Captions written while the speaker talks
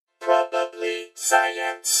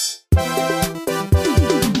Science.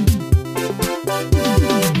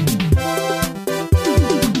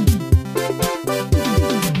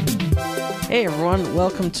 Hey everyone,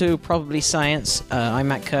 welcome to Probably Science. I'm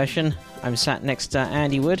Matt Kirshen. I'm sat next to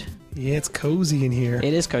Andy Wood. Yeah, it's cozy in here.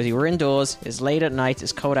 It is cozy. We're indoors. It's late at night.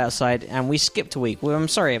 It's cold outside, and we skipped a week. Well, I'm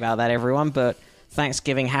sorry about that, everyone, but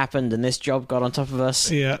Thanksgiving happened, and this job got on top of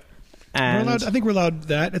us. Yeah. And I think we're allowed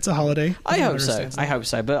that. It's a holiday. I hope so. I hope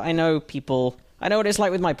so. But I know people... I know what it's like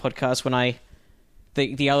with my podcast when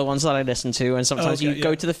the other ones that I listen to, and sometimes you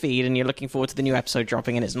go to the feed and you're looking forward to the new episode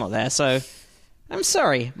dropping and it's not there. So I'm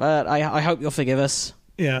sorry, but I hope you'll forgive us.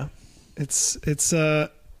 Yeah. It's the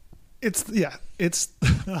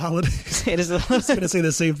holidays. It is. I was going to say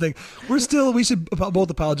the same thing. We should both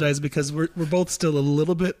apologize because we're both still a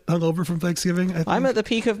little bit hungover from Thanksgiving. I think. I'm at the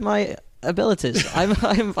peak of my abilities.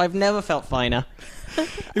 I've never felt finer.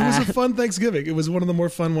 It was a fun Thanksgiving. It was one of the more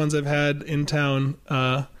fun ones I've had in town.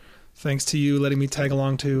 Thanks to you letting me tag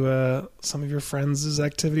along to some of your friends'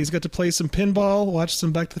 activities. Got to play some pinball, watch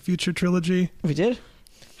some Back to the Future trilogy. We did.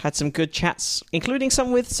 Had some good chats, including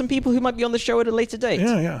some with some people who might be on the show at a later date.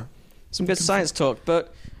 Yeah. Some good science talk.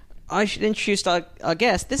 But I should introduce our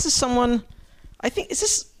guest. This is someone... this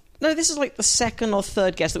is like the second or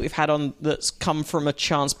third guest that we've had on that's come from a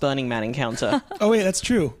chance Burning Man encounter. Oh, wait, that's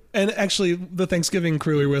true. And actually, the Thanksgiving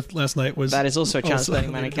crew we were with last night was... That is also a chance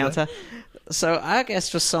Burning Man encounter. So our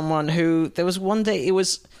guest was someone who... There was one day... It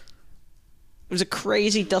was a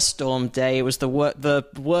crazy dust storm day. It was the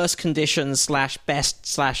worst conditions /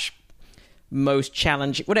 best / most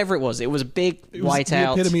challenging... Whatever it was. It was a big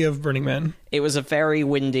whiteout. The epitome of Burning Man. It was a very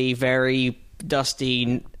windy, very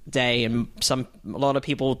dusty day, and a lot of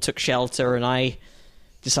people took shelter, and I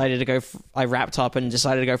decided to go... I wrapped up and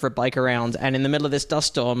decided to go for a bike around, and in the middle of this dust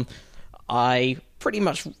storm, I pretty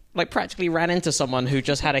much, practically ran into someone who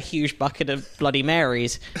just had a huge bucket of Bloody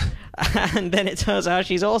Marys, and then it turns out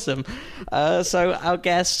she's awesome. So our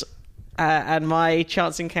guest and my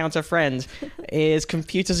chance encounter friend is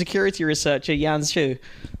computer security researcher Yan Xu.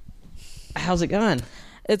 How's it going?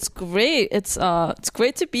 It's great. It's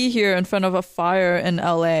great to be here in front of a fire in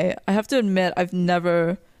LA. I have to admit, I've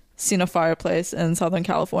never seen a fireplace in Southern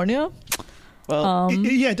California. Well,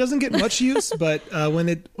 it doesn't get much use, but when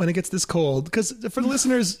it gets this cold, because for the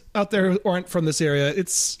listeners out there who aren't from this area,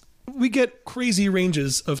 we get crazy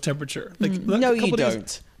ranges of temperature. No, you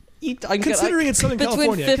don't. Considering it's Southern Between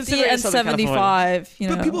California, 50 and 75,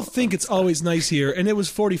 but people think it's always nice here, and it was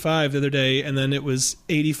 45 the other day, and then it was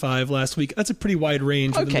 85 last week. That's a pretty wide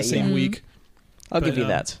range within the same week. I'll give you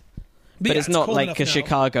that. But it's not like a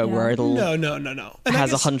Chicago where it'll no. And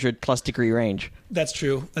has 100+ degree range. That's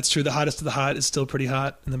true. The hottest of the hot is still pretty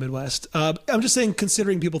hot in the Midwest. I'm just saying,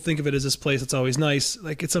 considering people think of it as this place that's always nice,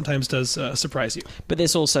 like it sometimes does surprise you. But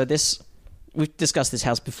we've discussed this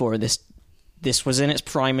house before. This was in its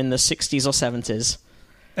prime in the 60s or 70s.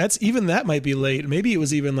 That might be late. Maybe it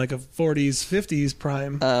was even like a 40s, 50s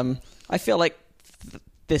prime. I feel like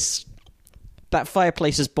that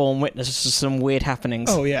fireplace has borne witness to some weird happenings.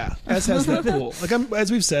 Oh yeah, as has that pool. As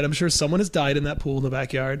we've said, I'm sure someone has died in that pool in the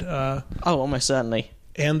backyard. Almost certainly.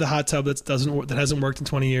 And the hot tub that hasn't worked in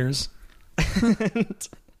 20 years.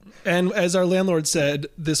 And as our landlord said,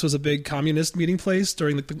 this was a big communist meeting place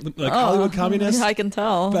during the Hollywood communists. I can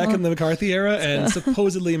tell. Back in the McCarthy era, and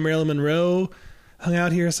supposedly Marilyn Monroe hung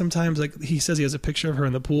out here sometimes. He says he has a picture of her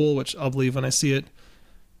in the pool, which I'll believe when I see it.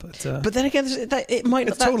 But then again,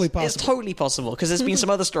 it's totally possible. It's totally possible because there's been some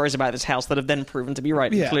other stories about this house that have then proven to be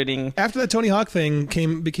right, including after that Tony Hawk thing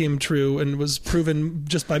became true and was proven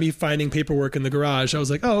just by me finding paperwork in the garage. I was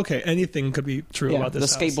like, oh, okay, anything could be true about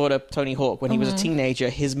this. The skateboarder Tony Hawk, when he was a teenager,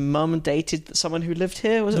 his mum dated someone who lived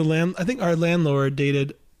here. Was it? I think our landlord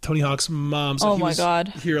dated Tony Hawk's mom. So he was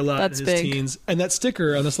here a lot That's in his big. teens. And that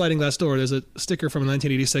sticker on the sliding glass door, there's a sticker from a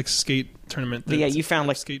 1986 skate tournament. You found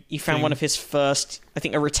one of his first, I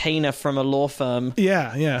think, a retainer from a law firm.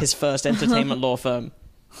 Yeah. His first entertainment law firm.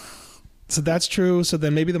 So that's true. So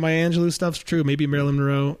then maybe the Maya Angelou stuff's true. Maybe Marilyn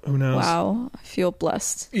Monroe. Who knows? Wow, I feel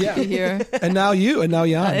blessed to be here. And now you, and now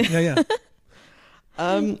Jan.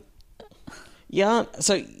 Yeah.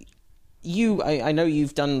 So I know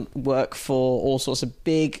you've done work for all sorts of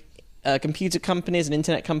big computer companies and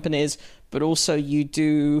internet companies, but also you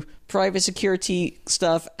do private security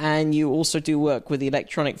stuff, and you also do work with the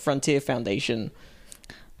Electronic Frontier Foundation.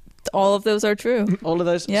 All of those are true. All of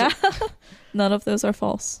those? Yeah. None of those are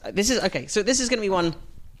false. This is going to be one...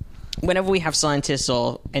 Whenever we have scientists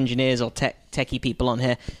or engineers or techie people on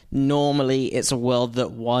here, normally it's a world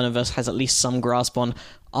that one of us has at least some grasp on.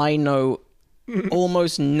 I know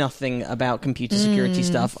almost nothing about computer security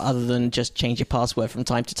stuff other than just change your password from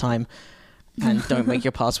time to time. and don't make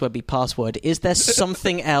your password be password. Is there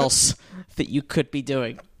something else that you could be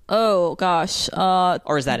doing? Oh gosh.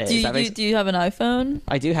 Or is that it? Do you have an iPhone?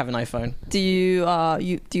 I do have an iPhone. Do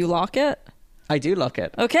you lock it? I do lock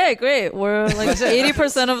it. Okay, great. We're like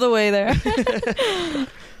 80% of the way there.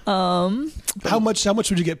 How much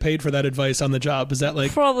would you get paid for that advice on the job? Is that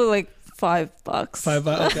like probably like $5?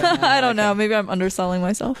 $5? Okay. I don't know. Maybe I'm underselling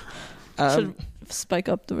myself. Should spike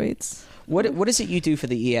up the rates. What is it you do for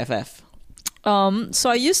the EFF? So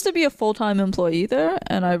I used to be a full-time employee there,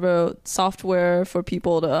 and I wrote software for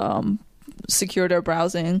people to secure their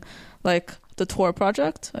browsing, like the Tor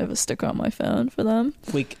project. I have a sticker on my phone for them.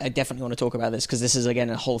 I definitely want to talk about this because this is,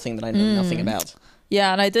 again, a whole thing that I know nothing about.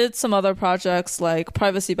 Yeah, and I did some other projects like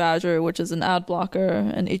Privacy Badger, which is an ad blocker,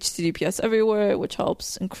 and HTTPS Everywhere, which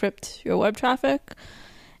helps encrypt your web traffic.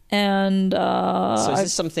 And so is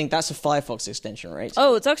this something that's a Firefox extension, right?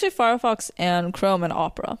 Oh, it's actually Firefox and Chrome and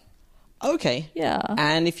Opera. Okay. Yeah.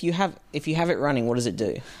 And if you have it running, what does it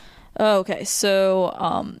do? Okay,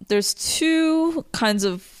 so there's two kinds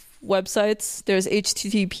of websites. There's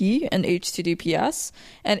HTTP and HTTPS.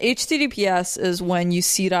 And HTTPS is when you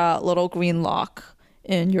see that little green lock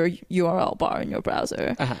in your URL bar in your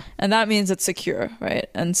browser. Uh-huh. And that means it's secure, right?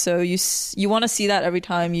 And so you want to see that every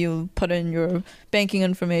time you put in your banking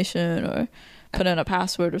information or put in a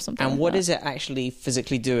password or something. And like what that. is it actually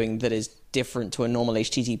physically doing that is different to a normal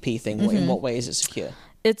HTTP thing? In what way is it secure?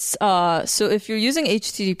 It's so if you're using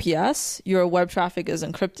HTTPS, your web traffic is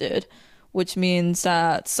encrypted, which means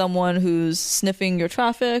that someone who's sniffing your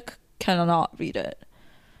traffic cannot read it.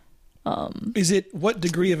 Is it what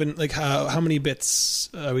degree of how many bits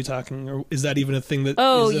are we talking, or is that even a thing that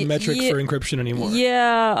is a metric for encryption anymore?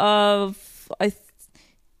 Yeah,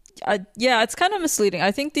 it's kind of misleading.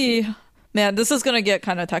 I think this is gonna get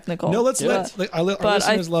kind of technical. No, our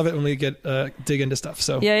listeners love it when we get dig into stuff.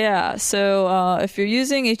 So yeah. So if you're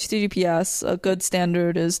using HTTPS, a good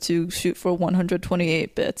standard is to shoot for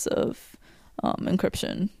 128 bits of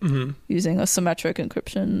encryption using a symmetric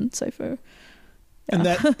encryption cipher.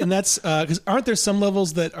 Yeah. And that's because aren't there some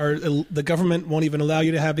levels that are the government won't even allow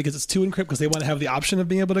you to have because it's too encrypted because they want to have the option of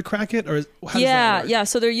being able to crack it, or how does that work? Yeah.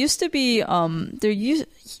 So there used to be in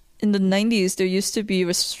the 90s, there used to be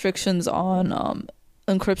restrictions on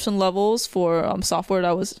encryption levels for software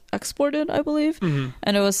that was exported, I believe.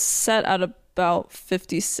 And it was set at about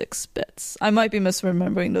 56 bits. I might be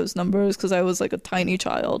misremembering those numbers because I was like a tiny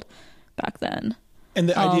child back then. And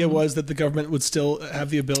the idea was that the government would still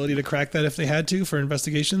have the ability to crack that if they had to for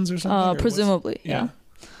investigations or something? Presumably, yeah.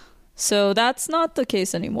 So that's not the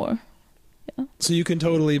case anymore. Yeah. So you can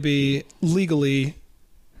totally be legally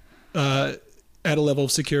at a level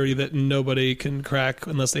of security that nobody can crack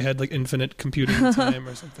unless they had like infinite computing time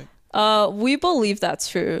or something. We believe that's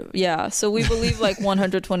true. Yeah. So we believe like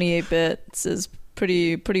 128 bits is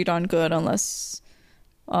pretty darn good, unless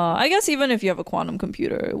I guess even if you have a quantum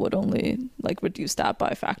computer, it would only like reduce that by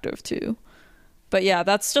a factor of 2. But yeah,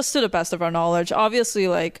 that's just to the best of our knowledge. Obviously,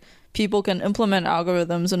 like people can implement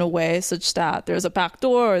algorithms in a way such that there's a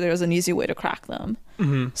backdoor or there's an easy way to crack them.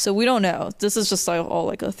 So we don't know. This is just like all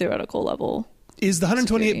like a theoretical level. Is the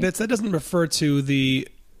 128 bits, that doesn't refer to the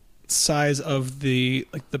size of the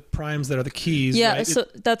primes that are the keys? Yeah, right? so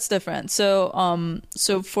that's different. So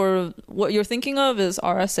for what you're thinking of is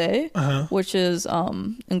RSA, which is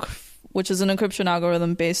an encryption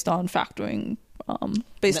algorithm based on factoring,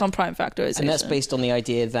 based on prime factorization. And that's based on the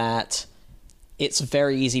idea that it's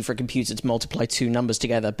very easy for a computer to multiply two numbers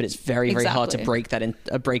together, but it's very, very hard to break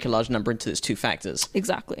break a large number into its two factors.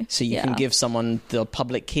 Exactly. So you can give someone the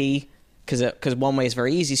public key, because one way is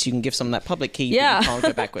very easy, so you can give someone that public key, but you can't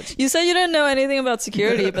go backwards. You said you didn't know anything about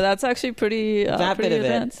security, but that's actually pretty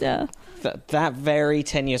advanced. Yeah. That very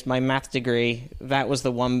tenuous, my math degree, this is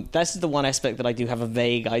the one aspect that I do have a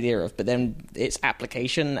vague idea of, but then its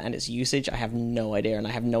application and its usage, I have no idea, and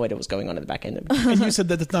I have no idea what's going on in the back end of it. And you said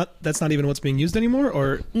that that's not even what's being used anymore,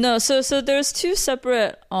 or? No, so there's two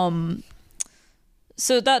separate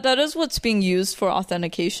so that is what's being used for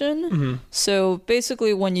authentication. So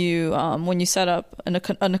basically when you set up a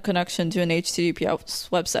connection to an HTTPS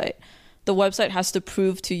website, the website has to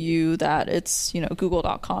prove to you that it's,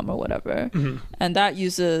 google.com or whatever. And that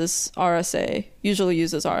uses RSA, usually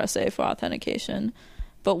uses RSA for authentication.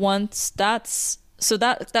 But once that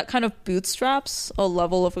kind of bootstraps a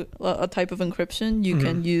level of a type of encryption you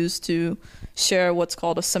can use to share what's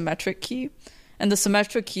called a symmetric key. And the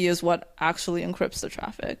symmetric key is what actually encrypts the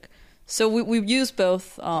traffic. So we use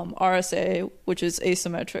both RSA, which is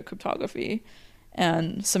asymmetric cryptography,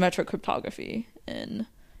 and symmetric cryptography in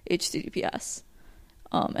HTTPS.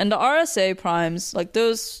 And the RSA primes, like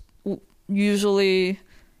those usually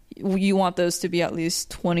you want those to be at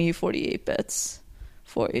least 2048 bits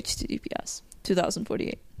for HTTPS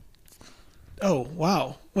 2048. Oh,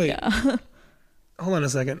 wow. Wait. Yeah. Hold on a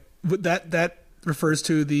second. But that refers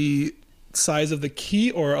to the size of the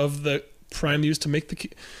key or of the prime used to make the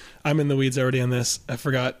key? I'm in the weeds already on this. I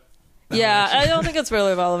forgot. Yeah, I don't think it's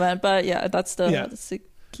really relevant, but yeah, that's the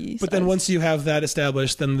key. But then once you have that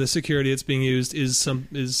established, then the security that's being used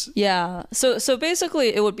is yeah. So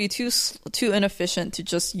basically, it would be too inefficient to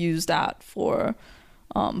just use that for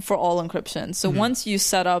all encryption. So once you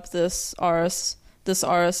set up this RSA,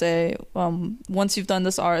 once you've done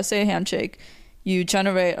this RSA handshake, you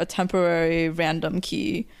generate a temporary random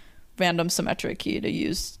symmetric key to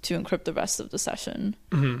use to encrypt the rest of the session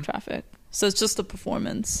traffic. So it's just the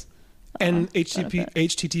performance. And benefit.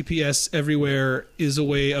 HTTPS everywhere is a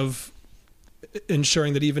way of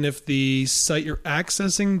ensuring that even if the site you're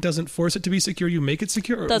accessing doesn't force it to be secure, you make it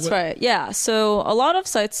secure? That's right. Yeah. So a lot of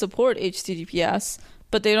sites support HTTPS,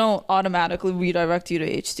 but they don't automatically redirect you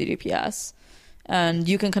to HTTPS. And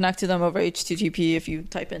you can connect to them over HTTP if you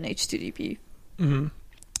type in HTTP. Mm-hmm.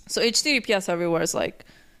 So HTTPS everywhere is like,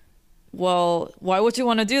 well, why would you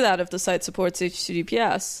want to do that if the site supports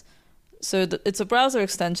HTTPS? So it's a browser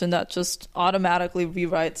extension that just automatically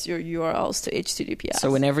rewrites your URLs to HTTPS.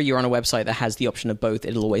 So whenever you're on a website that has the option of both,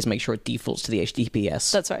 it'll always make sure it defaults to the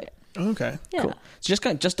HTTPS. That's right. Okay. Yeah. Cool.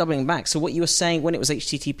 So just doubling back. So what you were saying when it was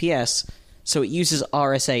HTTPS, so it uses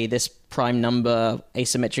RSA, this prime number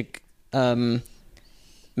asymmetric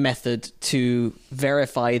method to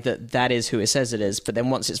verify that is who it says it is. But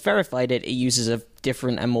then once it's verified it uses a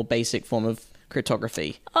different and more basic form of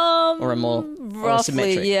cryptography, or a more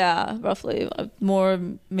roughly, roughly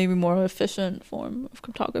maybe more efficient form of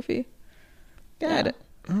cryptography. Got it.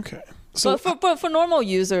 Okay. So, but for normal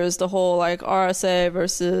users, the whole like RSA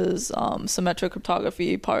versus symmetric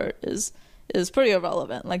cryptography part is pretty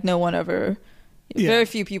irrelevant. Like no one ever, very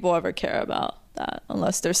few people ever care about that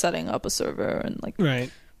unless they're setting up a server and like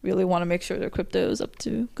really want to make sure their crypto is up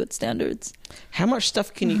to good standards. How much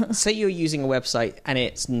stuff can you say you're using a website and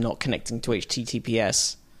it's not connecting to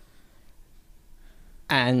HTTPS,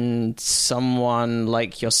 and someone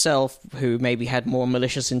like yourself who maybe had more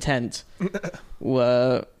malicious intent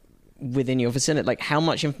were within your vicinity? Like, how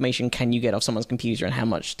much information can you get off someone's computer, and how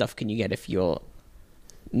much stuff can you get if you're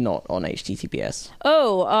not on HTTPS?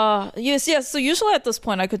 Yes. So usually at this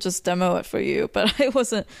point I could just demo it for you, but I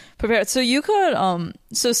wasn't prepared. So you could,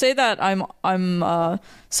 so say that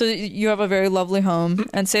so you have a very lovely home,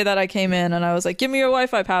 and say that I came in and I was like, give me your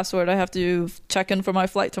Wi-Fi password. I have to check in for my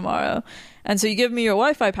flight tomorrow. And so you give me your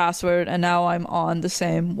Wi-Fi password, and now I'm on the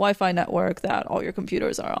same Wi-Fi network that all your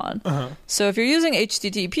computers are on. So if you're using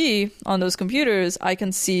HTTP on those computers, I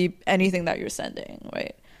can see anything that you're sending,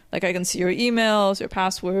 right? Like I can see your emails, your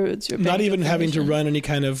passwords, your not even having to run any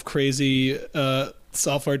kind of crazy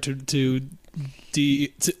software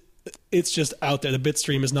it's just out there. The bit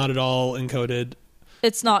stream is not at all encoded.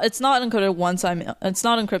 It's not encoded it's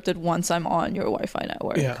not encrypted once I'm on your Wi-Fi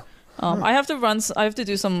network. Yeah. I have to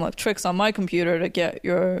do some like tricks on my computer to get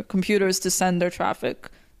your computers to send their traffic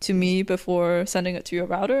to me before sending it to your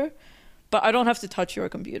router, but I don't have to touch your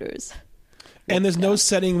computers. And there's no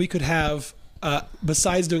setting we could have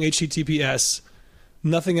besides doing HTTPS.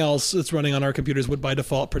 Nothing else that's running on our computers would by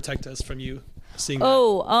default protect us from you seeing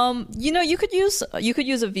that. You could use a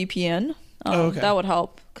VPN. Okay. That would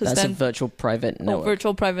help. That's a virtual private network.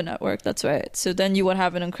 Virtual private network, that's right. So then you would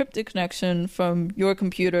have an encrypted connection from your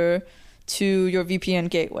computer to your VPN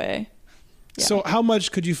gateway. Yeah. So how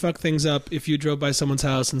much could you fuck things up if you drove by someone's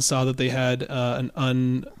house and saw that they had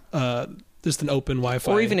just an open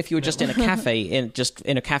Wi-Fi? Or even if you were just in a cafe,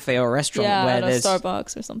 in a cafe or a restaurant where at there's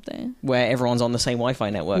Starbucks or something, where everyone's on the same Wi-Fi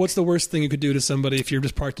network. What's the worst thing you could do to somebody if you're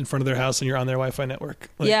just parked in front of their house and you're on their Wi-Fi network?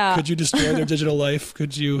 Could you destroy their digital life?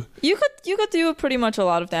 Could you? You could do pretty much a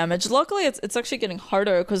lot of damage. Luckily, it's actually getting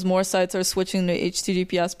harder because more sites are switching to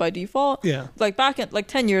HTTPS by default. Yeah. Like back in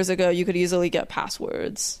 10 years ago, you could easily get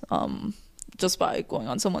passwords just by going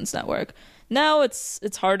on someone's network. Now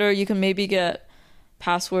it's harder. You can maybe get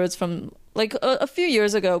passwords from a few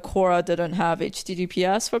years ago, Quora didn't have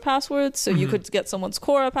HTTPS for passwords, so you could get someone's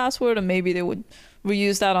Quora password and maybe they would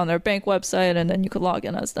reuse that on their bank website and then you could log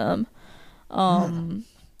in as them.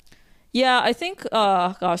 Yeah, I think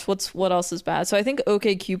what else is bad? So I think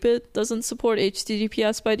OkCupid doesn't support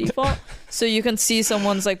HTTPS by default, so you can see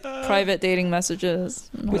someone's private dating messages.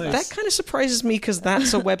 That kind of surprises me because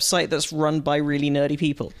that's a website that's run by really nerdy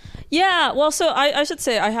people. Yeah, well, so I should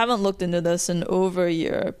say I haven't looked into this in over a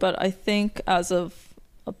year, but I think as of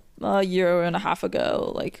a year and a half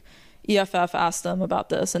ago, EFF asked them about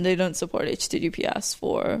this, and they don't support HTTPS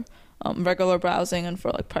for regular browsing and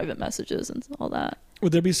for like private messages and all that.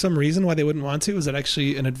 Would there be some reason why they wouldn't want to? Is that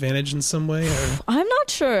actually an advantage in some way? Or? I'm not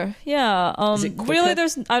sure. Yeah. Is it quicker? Really,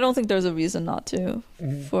 I don't think there's a reason not to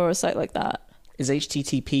for a site like that. Is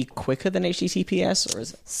HTTP quicker than HTTPS, or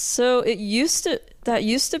is it? So it used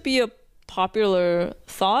to be a popular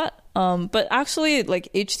thought, but actually,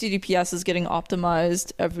 like HTTPS is getting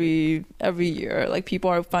optimized every year. Like people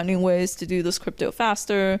are finding ways to do this crypto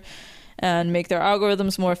faster and make their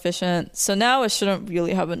algorithms more efficient. So now it shouldn't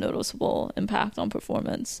really have a noticeable impact on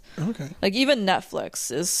performance. Okay. Like even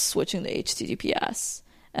Netflix is switching to HTTPS,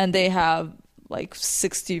 and they have like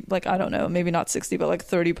 60, like I don't know, maybe not 60, but like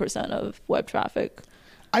 30% of web traffic.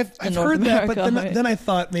 I've North heard that, but America, then I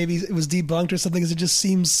thought maybe it was debunked or something, because it just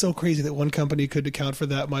seems so crazy that one company could account for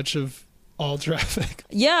that much of all traffic.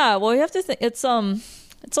 Yeah, well, you have to think it's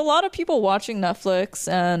a lot of people watching Netflix,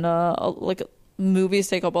 and like movies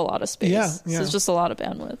take up a lot of space. Yeah. So it's just a lot of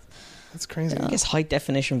bandwidth. That's crazy. I guess high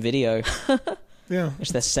definition video, Yeah.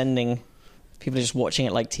 which they're sending. People are just watching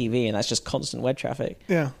it like TV, and that's just constant web traffic.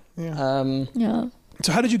 Yeah. Yeah.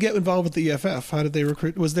 So how did you get involved with the EFF? How did they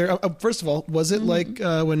recruit? Was there, first of all, was it like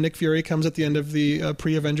when Nick Fury comes at the end of the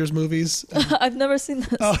pre-Avengers movies? I've never seen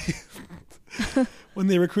this. Oh, when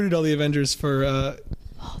they recruited all the Avengers for...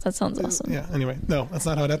 Oh, that sounds awesome. Yeah, anyway. No, that's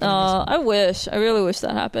not how it happened. I really wish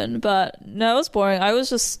that happened, but no, it was boring. I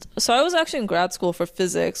was actually in grad school for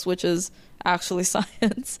physics, which is actually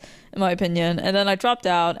science, in my opinion. And then I dropped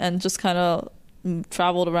out and just kind of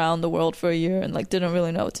traveled around the world for a year and like didn't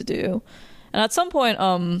really know what to do. And at some point,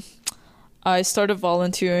 I started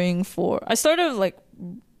volunteering I started like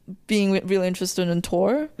being really interested in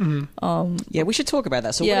Tor. Yeah, we should talk about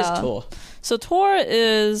that. So what is Tor? So Tor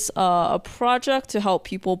is a project to help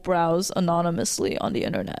people browse anonymously on the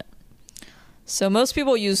internet. So most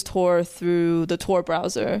people use Tor through the Tor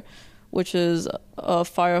browser, which is a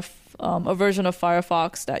version of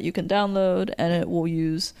Firefox that you can download, and it will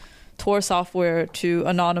use Tor software to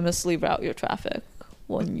anonymously route your traffic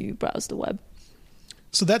when you browse the web.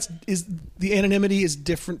 So the anonymity is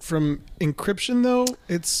different from encryption, though?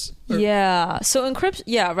 Yeah. So encryption,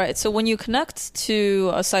 yeah, right. So when you connect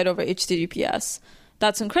to a site over HTTPS,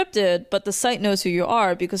 that's encrypted, but the site knows who you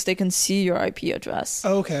are because they can see your IP address.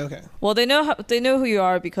 Oh, okay. Well, they know who you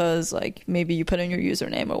are because like maybe you put in your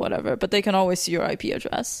username or whatever, but they can always see your IP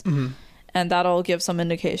address. Mm-hmm. And that'll give some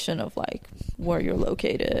indication of like where you're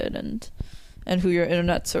located and who your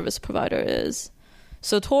internet service provider is.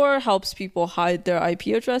 So Tor helps people hide their IP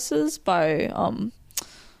addresses by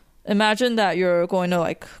imagine that you're going to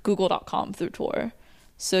like google.com through Tor.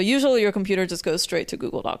 So usually your computer just goes straight to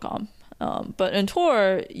google.com. But in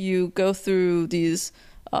Tor, you go through these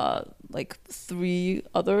like 3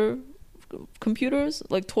 other computers.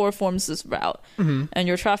 Like Tor forms this route, and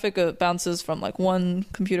your traffic bounces from like one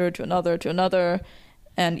computer to another,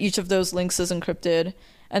 and each of those links is encrypted.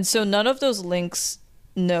 And so none of those links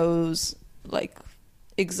knows like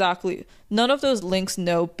exactly. None of those links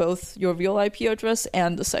know both your real IP address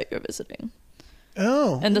and the site you're visiting.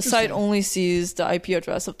 Oh, and the site only sees the IP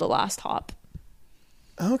address of the last hop.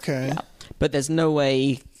 Okay. Yeah. But there's no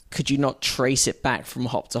way, could you not trace it back from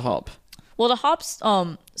hop to hop? Well, the hops.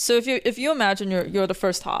 So if you imagine you're the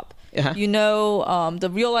first hop, you know the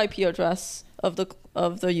real IP address of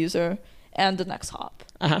the user and the next hop.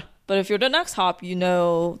 But if you're the next hop, you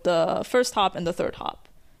know the first hop and the third hop.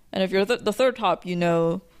 And if you're the third hop, you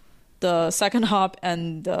know the second hop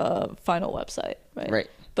and the final website, right? Right.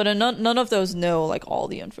 But none of those know like all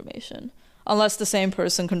the information, unless the same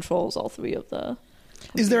person controls all 3 of the.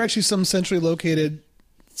 Is there actually some centrally located?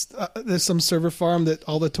 There's some server farm that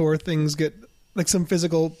all the Tor things get, like some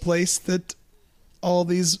physical place that all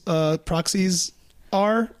these proxies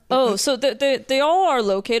are? Oh, so they all are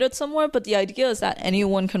located somewhere, but the idea is that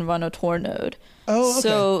anyone can run a Tor node. Oh,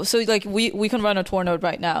 okay. So like we can run a Tor node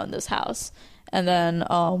right now in this house, and then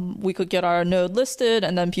we could get our node listed,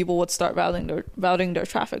 and then people would start routing their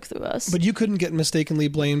traffic through us. But you couldn't get mistakenly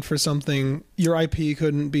blamed for something. Your IP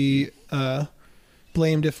couldn't be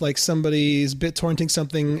blamed if like somebody's BitTorrenting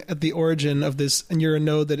something at the origin of this, and you're a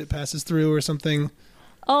node that it passes through or something.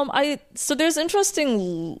 So there's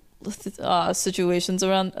interesting situations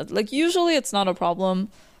around. Like usually it's not a problem.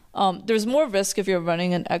 There's more risk if you're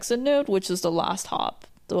running an exit node, which is the last hop,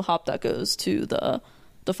 the hop that goes to the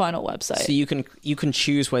final website. So you can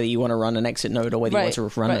choose whether you want to run an exit node or whether you want to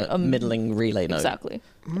run a middling relay node. Exactly.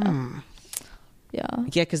 Yeah.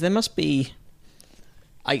 Yeah, because there must be.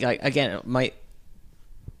 Again,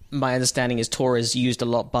 my understanding is Tor is used a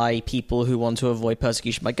lot by people who want to avoid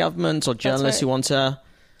persecution by governments or journalists who want to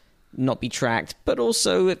not be tracked, but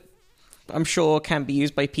also I'm sure can be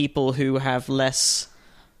used by people who have less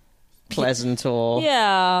pleasant or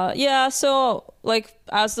Yeah. So, like,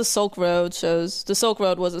 as the Silk Road shows, the Silk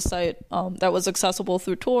Road was a site that was accessible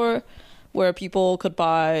through Tor, where people could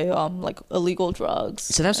buy like illegal drugs.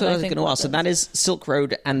 So that's what I was going to ask. So that is Silk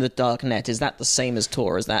Road and the dark net. Is that the same as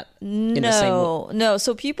Tor? Is that in the same way? No.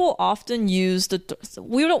 So people often use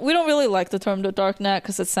we don't really like the term the dark net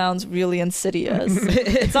because it sounds really insidious.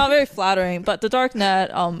 It's not very flattering. But the dark net,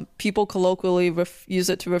 people colloquially use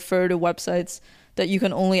it to refer to websites that you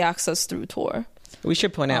can only access through Tor. We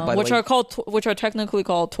should point out, by the way, which are technically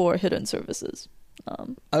called Tor hidden services.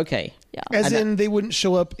 Okay. Yeah. As in, they wouldn't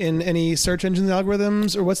show up in any search engine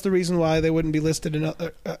algorithms, or what's the reason why they wouldn't be listed in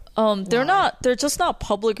other? They're just not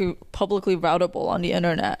publicly routable on the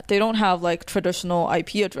internet. They don't have like traditional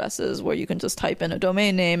IP addresses where you can just type in a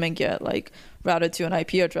domain name and get like routed to an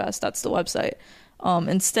IP address. That's the website.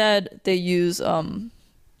 Instead, they use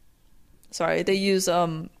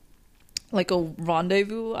like a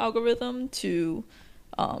rendezvous algorithm to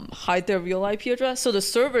hide their real IP address. So the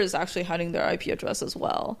server is actually hiding their IP address as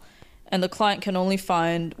well, and the client can only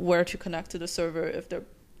find where to connect to the server if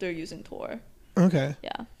they're using Tor. Okay.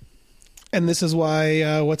 Yeah. And this is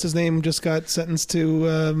why what's his name just got sentenced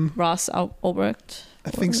to Ross Ulbricht.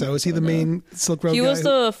 I think so. Is he the main Silk Road guy? He was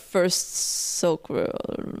the first Silk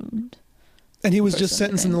Road. And he was just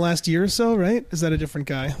sentenced in the last year or so, right? Is that a different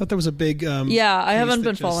guy? I thought there was a big yeah, I haven't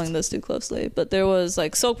been following this too closely, but there was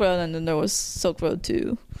like Silk Road and then there was Silk Road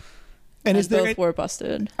 2. And is there both were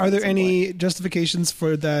busted. Are there any justifications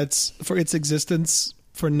for its existence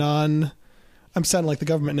for non I'm sounding like the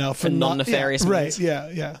government now for non-nefarious means. Right,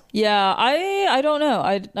 yeah. Yeah, I don't know.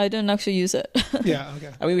 I didn't actually use it. Yeah,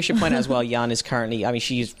 okay. I mean, we should point out as well, Jan is currently, I mean,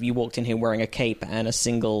 you walked in here wearing a cape and a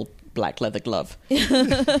single black leather glove.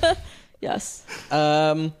 Yes.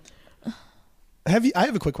 I have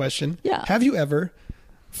a quick question. Yeah. Have you ever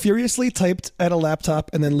furiously typed at a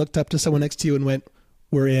laptop and then looked up to someone next to you and went,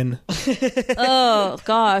 "We're in"? Oh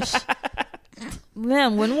gosh.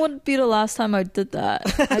 Man, when would be the last time I did that?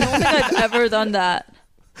 I don't think I've ever done that.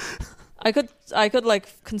 I could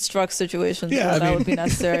like construct situations where that would be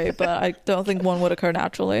necessary, but I don't think one would occur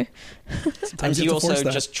naturally. And you also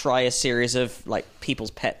just try a series of like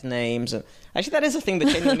people's pet names. And actually, that is a thing that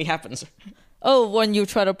genuinely happens. Oh, when you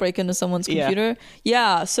try to break into someone's computer?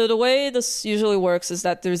 Yeah. So the way this usually works is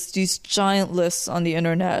that there's these giant lists on the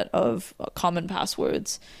internet of common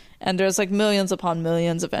passwords, and there's like millions upon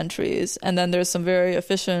millions of entries, and then there's some very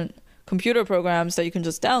efficient computer programs that you can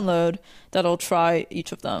just download that'll try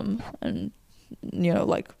each of them and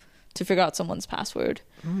like to figure out someone's password.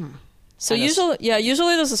 So usually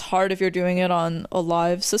this is hard if you're doing it on a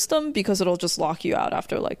live system because it'll just lock you out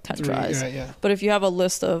after like 10 tries. Yeah. But if you have a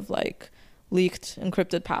list of like leaked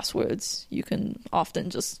encrypted passwords, you can often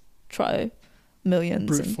just try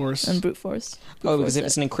millions and brute force. Because if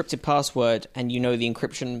it's an encrypted password and you know the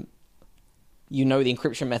encryption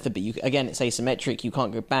method, but it's asymmetric, you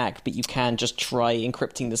can't go back, but you can just try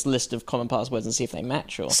encrypting this list of common passwords and see if they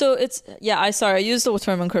match. So it's I used the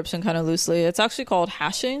term encryption kind of loosely. It's actually called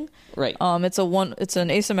hashing. Right. It's an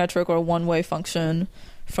asymmetric or one-way function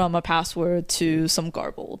from a password to some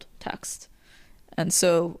garbled text. And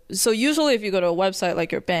so usually if you go to a website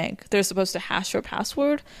like your bank, they're supposed to hash your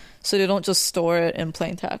password so they don't just store it in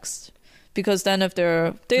plain text. Because then if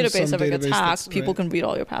their database ever gets hacked, people can read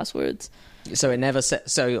all your passwords. So it never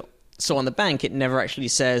so on the bank it never actually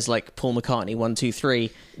says like Paul McCartney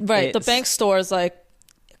 123. Right. The bank stores like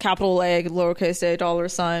capital A, lowercase a,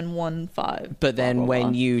 $15. But then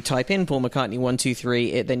when you type in Paul McCartney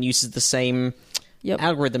 123, it then uses the same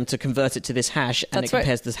algorithm to convert it to this hash, and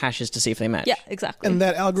compares the hashes to see if they match. Yeah, exactly. And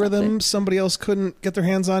that algorithm somebody else couldn't get their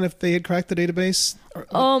hands on if they had cracked the database?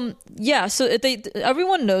 Yeah, so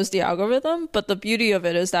everyone knows the algorithm, but the beauty of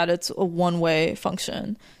it is that it's a one-way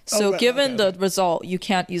function. So given the result, you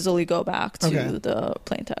can't easily go back to the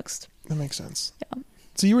plain text. That makes sense. Yeah.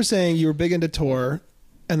 So you were saying you were big into Tor,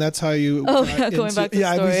 and that's how you... going back to the story.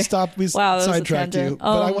 Yeah, we sidetracked you.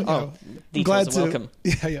 But I want I'm glad to... Welcome.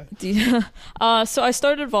 Yeah. So I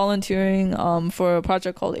started volunteering for a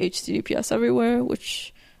project called HTTPS Everywhere,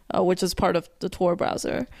 which is part of the Tor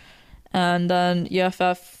browser. And then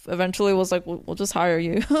EFF eventually was like, we'll just hire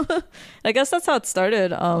you. I guess that's how it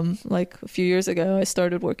started. Like a few years ago, I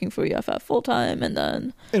started working for EFF full time, and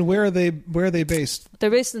then. And where are they based? They're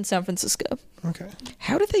based in San Francisco. Okay.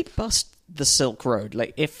 How do they bust the Silk Road?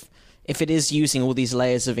 Like, if it is using all these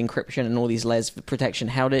layers of encryption and all these layers of protection,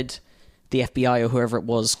 how did the FBI or whoever it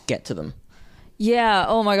was get to them? Yeah.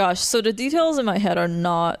 Oh my gosh. So the details in my head are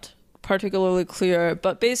not particularly clear,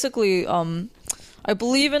 but basically, I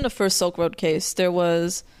believe in the first Silk Road case, there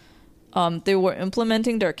was, they were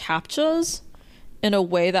implementing their CAPTCHAs, in a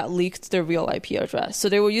way that leaked their real IP address. So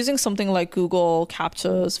they were using something like Google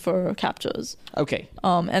CAPTCHAs for CAPTCHAs. Okay.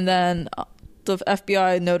 And then the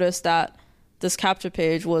FBI noticed that this CAPTCHA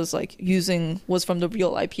page was from the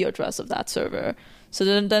real IP address of that server. So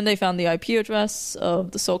then they found the IP address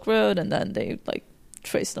of the Silk Road, and then they like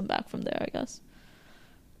traced them back from there, I guess.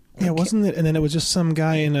 Yeah, wasn't it? And then it was just some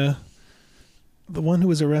guy the one who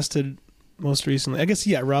was arrested most recently. I guess,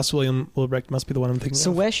 yeah, Ross William Wilbrecht must be the one I'm thinking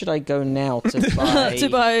So of. where should I go now to buy, to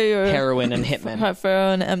buy your heroin and Hitman?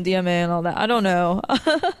 Heroin, MDMA, and all that. I don't know.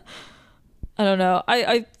 I don't know.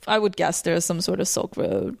 I would guess there's some sort of Silk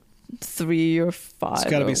Road 3 or 5. It's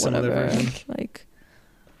got to be some other version. Like,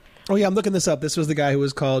 oh yeah, I'm looking this up. This was the guy who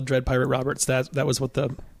was called Dread Pirate Roberts. That was what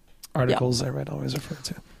the articles I read always referred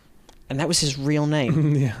to. And that was his real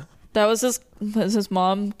name. Yeah. that was his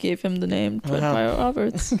mom gave him the name Dread Pirate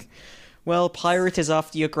Roberts. Well, pirate is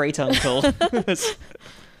after your great uncle.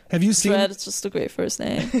 Have you seen? Dread is just a great first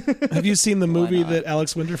name. Have you seen the movie not? that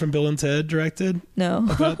Alex Winter from Bill and Ted directed? No.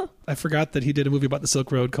 I forgot that he did a movie about the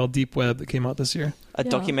Silk Road called Deep Web that came out this year. A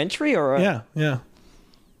documentary or a... Yeah.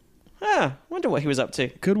 Wonder what he was up to.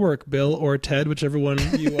 Good work, Bill or Ted, whichever one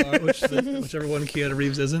you are, whichever one Keanu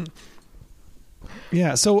Reeves isn't.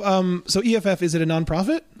 Yeah. So EFF, is it a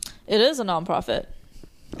nonprofit? It is a nonprofit.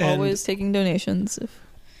 Always taking donations if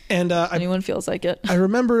anyone feels like it. I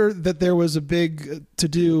remember that there was a big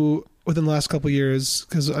to-do within the last couple of years,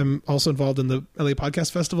 because I'm also involved in the LA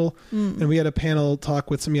Podcast Festival, and we had a panel talk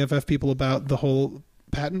with some EFF people about the whole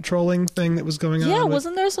patent trolling thing that was going on. Yeah,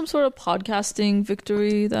 wasn't there some sort of podcasting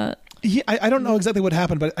victory that... Yeah, I don't know exactly what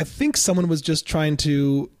happened, but I think someone was just trying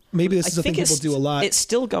to... Maybe this is a thing people do a lot. It's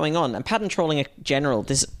still going on. And patent trolling in general,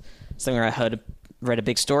 this is something I read a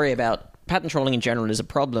big story about. Patent trolling in general is a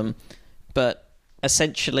problem, but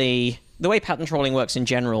essentially the way patent trolling works in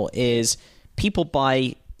general is you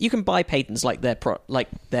can buy patents like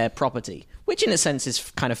their property, which in a sense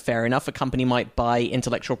is kind of fair enough. A company might buy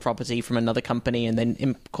intellectual property from another company and then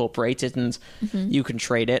incorporate it, and you can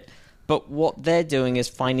trade it. But what they're doing is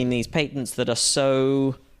finding these patents that are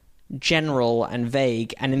so general and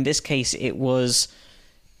vague, and in this case it was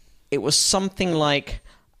something like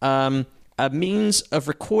a means of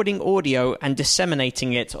recording audio and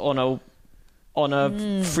disseminating it on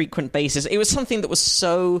a frequent basis. It was something that was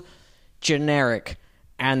so generic,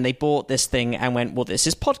 and they bought this thing and went, well, this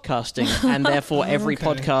is podcasting, and therefore every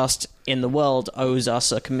podcast in the world owes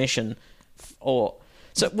us a commission. So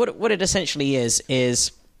what it essentially is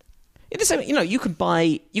you can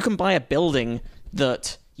buy a building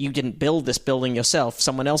that you didn't build. This building yourself,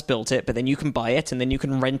 someone else built it, but then you can buy it and then you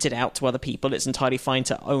can rent it out to other people. It's entirely fine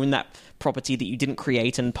to own that property that you didn't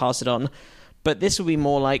create and pass it on. But this would be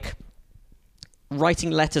more like writing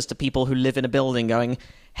letters to people who live in a building going,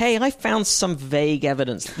 hey, I found some vague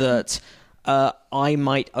evidence that I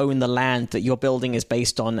might own the land that your building is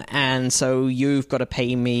based on, and so you've got to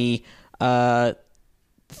pay me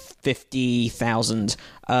 $50,000.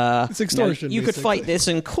 It's extortion. You could fight this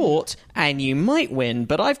in court and you might win,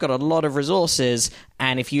 but I've got a lot of resources,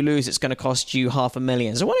 and if you lose, it's going to cost you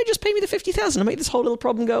 $500,000. So why don't you just pay me the $50,000 and make this whole little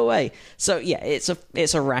problem go away? So yeah, it's a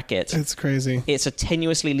racket. It's crazy. It's a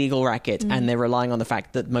tenuously legal racket, and they're relying on the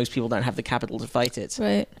fact that most people don't have the capital to fight it.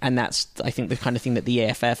 Right. And that's, I think, the kind of thing that the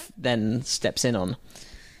AFF then steps in on.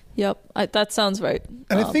 Yep, that sounds right.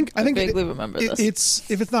 And I think vaguely remember this.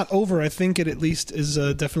 If it's not over, I think it at least is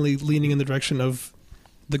definitely leaning in the direction of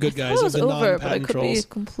the good guys, it was of the over, but it non-patent could trolls. be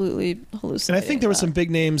completely hallucinating. And I think there were some big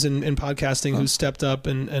names in podcasting who stepped up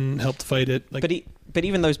and helped fight it. But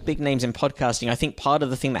even those big names in podcasting, I think part of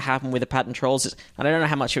the thing that happened with the patent trolls is, and I don't know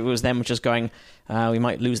how much it was them just going, we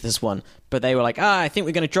might lose this one, but they were like, I think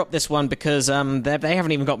we're going to drop this one because they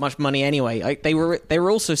haven't even got much money anyway. They were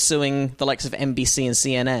also suing the likes of NBC and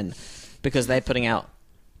CNN because they're putting out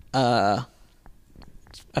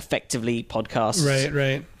effectively podcasts.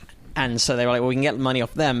 Right. And so they were like, well, we can get money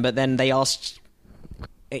off them, but then they asked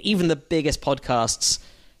even the biggest podcasts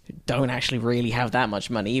don't actually really have that much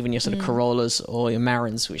money, even your sort of Corollas or your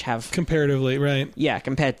Marins, which have comparatively, right? Yeah,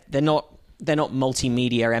 they're not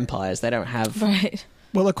multimedia empires. They don't have right.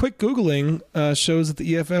 Well, a quick Googling shows that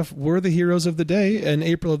the EFF were the heroes of the day. In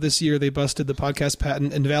April of this year, they busted the podcast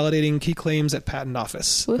patent, invalidating key claims at Patent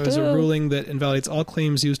Office. Woohoo. There's a ruling that invalidates all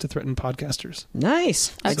claims used to threaten podcasters.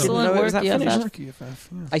 Nice. Excellent work, EFF.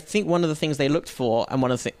 Yeah. I think one of the things they looked for, and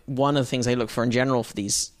one of the things they look for in general for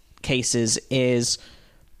these cases, is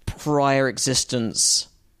prior existence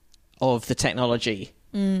of the technology.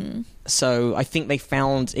 So I think they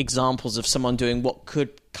found examples of someone doing what could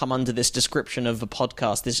come under this description of a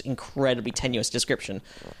podcast, this incredibly tenuous description,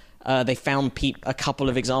 they found a couple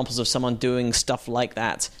of examples of someone doing stuff like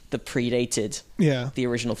that predated the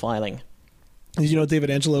original filing. Did you know David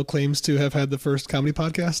Angelo claims to have had the first comedy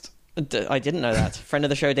podcast? I didn't know that. Friend of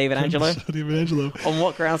the show, David Angelo? David Angelo. On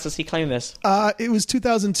what grounds does he claim this? It was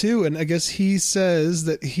 2002, and I guess he says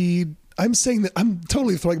that I'm saying that I'm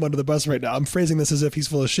totally throwing him under the bus right now. I'm phrasing this as if he's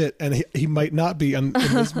full of shit, and he might not be in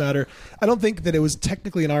this matter. I don't think that it was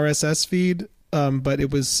technically an RSS feed, but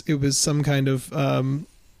it was some kind of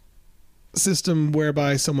system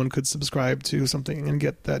whereby someone could subscribe to something and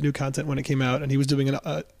get that new content when it came out. And he was doing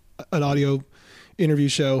an audio interview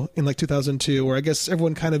show in like 2002, where I guess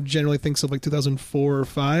everyone kind of generally thinks of like 2004 or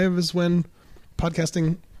 5 is when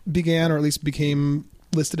podcasting began, or at least became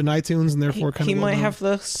listed in iTunes, and therefore he might have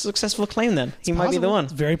the successful claim then. He might be the one.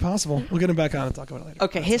 It's very possible. We'll get him back on and talk about it later.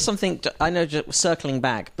 Okay, here's something, I know, just circling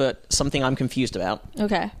back, but something I'm confused about.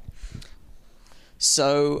 Okay.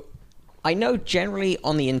 So, I know generally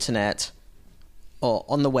on the internet, or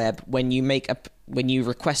on the web, when you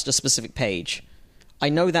request a specific page, I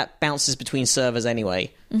know that bounces between servers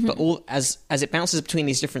anyway, but as it bounces between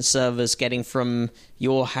these different servers, getting from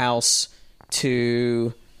your house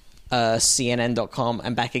to CNN.com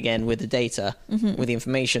and back again with the data, with the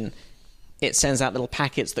information, it sends out little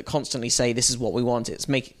packets that constantly say, this is what we want.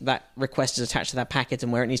 That request is attached to that packet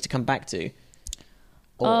and where it needs to come back to.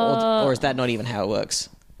 Or is that not even how it works?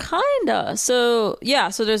 Kinda. So yeah,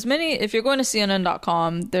 so there's many, if you're going to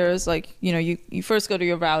CNN.com, there's like, you first go to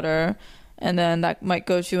your router, and then that might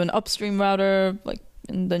go to an upstream router,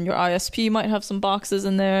 and then your ISP might have some boxes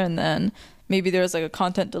in there, and then maybe there's like a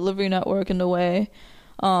content delivery network in the way.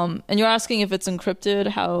 And you're asking if it's encrypted,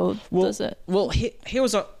 how does it? Well, here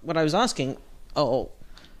was what I was asking.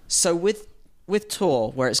 So with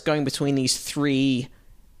Tor, where it's going between these three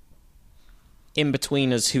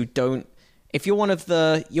in-betweeners who don't, if you're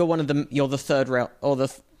the third route, or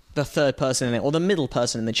the third person in it, or the middle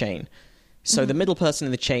person in the chain. So the middle person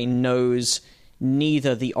in the chain knows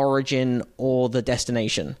neither the origin or the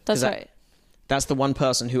destination. That's right. That's the one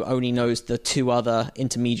person who only knows the two other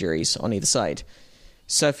intermediaries on either side.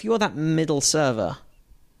 So if you're that middle server,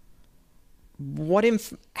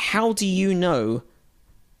 how do you know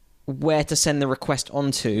where to send the request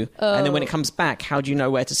onto? And then when it comes back, how do you know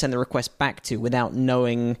where to send the request back to without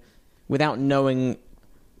knowing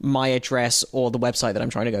my address or the website that I'm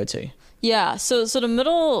trying to go to? Yeah, so the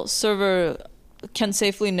middle server can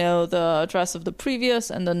safely know the address of the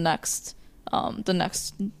previous and the next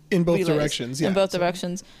in both relays, directions. Yeah, in both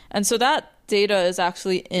directions, and so that data is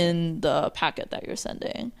actually in the packet that you're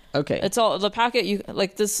sending. Okay, it's all the packet. You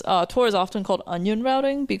like this. Tor is often called onion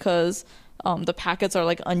routing because the packets are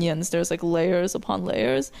like onions. There's like layers upon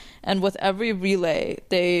layers, and with every relay,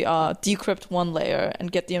 they decrypt one layer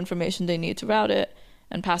and get the information they need to route it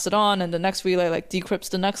and pass it on, and the next relay like decrypts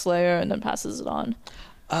the next layer and then passes it on.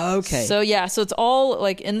 Okay. So yeah, so it's all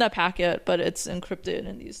like in the packet, but it's encrypted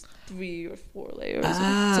in these 3 or 4 layers.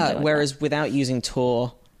 Whereas without using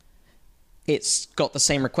Tor, it's got the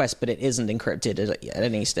same request, but it isn't encrypted at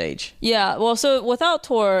any stage. Yeah, well, so without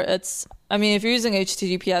Tor, if you're using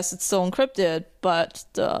HTTPS, it's still encrypted, but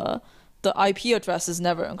the IP address is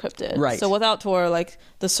never encrypted. Right. So without Tor, like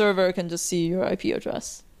the server can just see your IP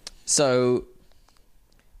address. So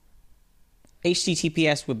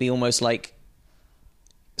HTTPS would be almost like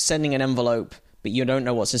sending an envelope, but you don't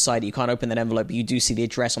know what's inside it. You can't open that envelope, but you do see the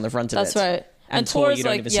address on the front of it. That's right. And Tor, you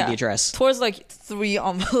don't even see the address. Tor's like 3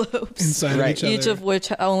 envelopes inside of each other, each of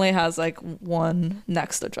which only has like one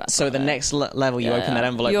next address. So the next level, you open that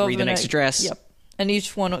envelope, read the next address. Yep. And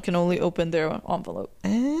each one can only open their envelope.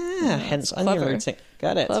 Hence onion routing.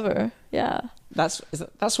 Got it. Clever. Yeah. That's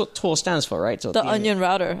what Tor stands for, right? The onion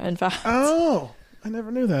router, in fact. Oh, I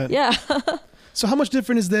never knew that. Yeah. So how much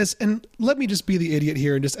different is this? And let me just be the idiot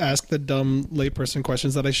here and just ask the dumb layperson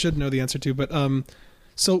questions that I should know the answer to. But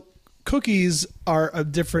so cookies are a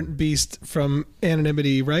different beast from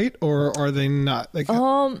anonymity, right? Or are they not?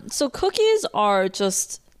 So cookies are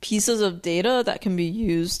just pieces of data that can be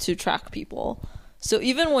used to track people. So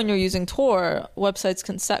even when you're using Tor, websites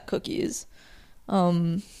can set cookies.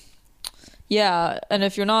 Yeah, and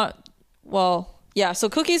if you're not, so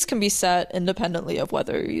cookies can be set independently of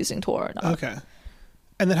whether you're using Tor or not. Okay.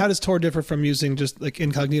 And then how does Tor differ from using just like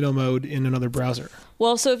incognito mode in another browser?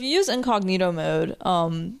 Well, so if you use incognito mode,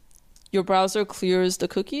 your browser clears the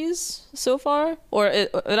cookies so far, or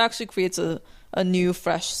it actually creates a new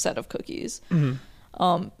fresh set of cookies.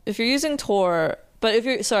 Mm-hmm. If you're using Tor, but if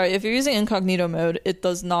you're using incognito mode, it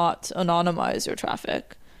does not anonymize your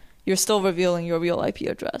traffic. You're still revealing your real IP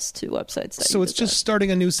address to websites. So it's just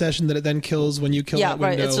starting a new session that it then kills when you kill that window. Yeah,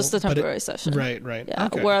 right. It's just a temporary session. Right. Yeah.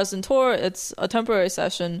 Okay. Whereas in Tor, it's a temporary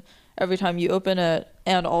session. every time you open it,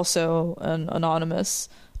 and also an anonymous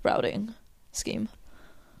routing scheme.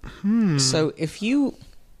 So if you're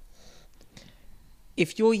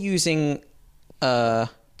using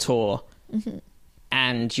Tor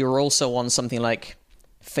and you're also on something like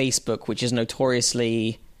Facebook, which is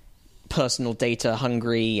notoriously personal data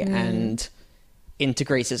hungry and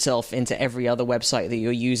integrates itself into every other website that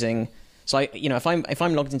you're using. So if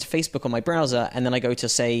I'm logged into Facebook on my browser and then I go to,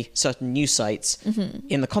 say, certain news sites,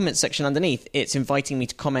 in the comments section underneath, it's inviting me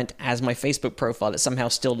to comment as my Facebook profile. It's somehow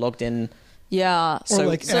still logged in. Yeah.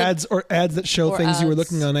 Or ads that show things you were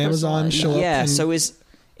looking on Amazon show up. Yeah. So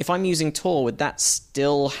if I'm using Tor, would that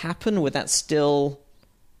still happen? Would that still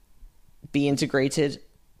be integrated?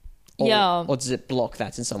 Or does it block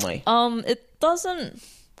that in some way? It doesn't.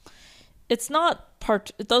 It's not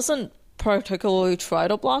it doesn't particularly try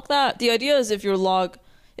to block that. The idea is if you're logging,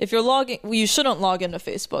 you shouldn't log into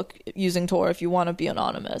Facebook using Tor if you want to be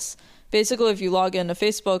anonymous. Basically, if you log into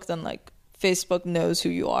Facebook, then like Facebook knows who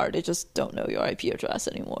you are. They just don't know your IP address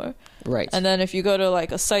anymore. Right. And then if you go to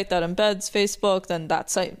like a site that embeds Facebook, then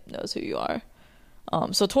that site knows who you are.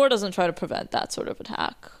 So Tor doesn't try to prevent that sort of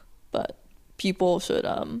attack, but people should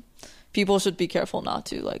be careful not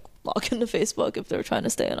to like log into Facebook if they're trying to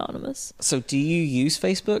stay anonymous. So do you use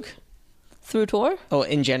Facebook? Through Tor? Or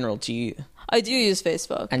in general, do you? I do use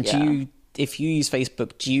Facebook. And if you use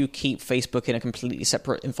Facebook, do you keep Facebook in a completely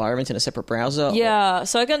separate environment, in a separate browser? Yeah,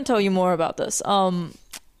 so I can tell you more about this. The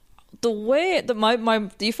way my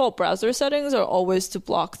default browser settings are always to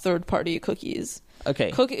block third-party cookies.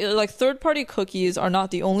 Okay. Third-party cookies are not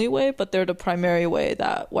the only way, but they're the primary way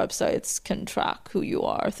that websites can track who you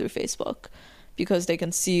are through Facebook, because they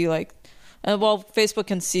can see Facebook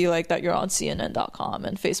can see like that you're on CNN.com,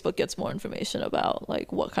 and Facebook gets more information about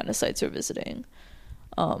like what kind of sites you're visiting.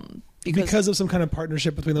 Because of some kind of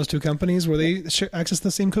partnership between those two companies where they access the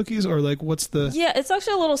same cookies, or like what's the... Yeah, it's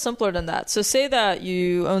actually a little simpler than that. So say that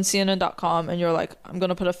you own CNN.com and you're like, I'm going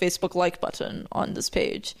to put a Facebook like button on this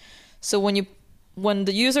page. So when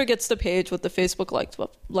the user gets the page with the Facebook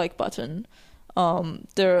like button,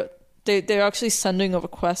 they're actually sending a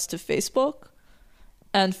request to Facebook,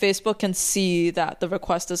 and Facebook can see that the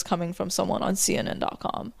request is coming from someone on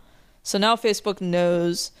CNN.com. So now Facebook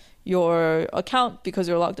knows your account because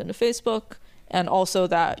you're logged into Facebook, and also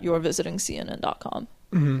that you're visiting CNN.com.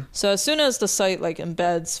 Mm-hmm. So as soon as the site like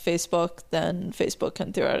embeds Facebook, then Facebook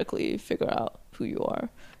can theoretically figure out who you are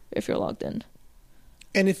if you're logged in.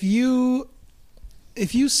 And if you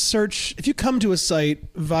come to a site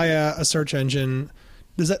via a search engine,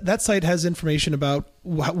 does that site has information about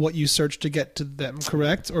what you search to get to them,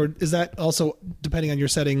 correct? Or is that also depending on your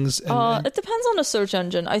settings? It depends on the search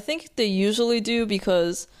engine. I think they usually do,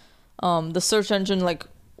 because the search engine, like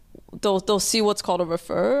they'll see what's called a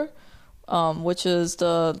refer, which is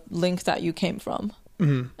the link that you came from.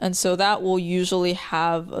 Mm-hmm. And so that will usually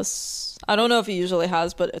have I don't know if it usually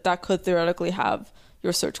has, but that could theoretically have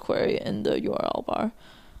your search query in the URL bar.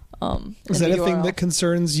 Is that a thing that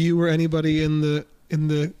concerns you or anybody in the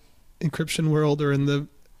encryption world, or in the...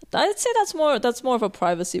 I'd say that's more of a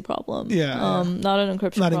privacy problem. Yeah. Not an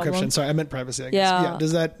encryption problem. Not encryption. Sorry, I meant privacy, I guess. Yeah.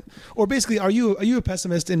 Does that... Or basically, are you a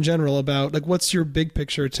pessimist in general about, like, what's your big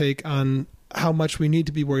picture take on how much we need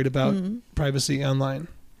to be worried about privacy online?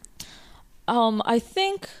 I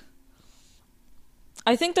think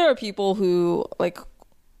there are people who, like,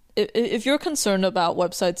 if you're concerned about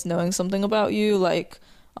websites knowing something about you, like...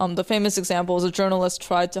 the famous example is a journalist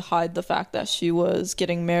tried to hide the fact that she was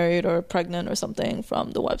getting married or pregnant or something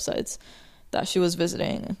from the websites that she was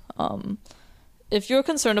visiting. If you're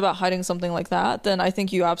concerned about hiding something like that, then I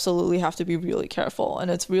think you absolutely have to be really careful. And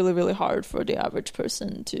it's really, really hard for the average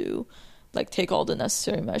person to like take all the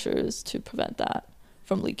necessary measures to prevent that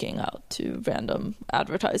from leaking out to random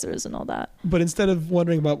advertisers and all that. But instead of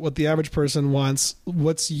wondering about what the average person wants,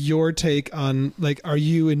 what's your take on, like, are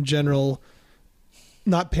you in general...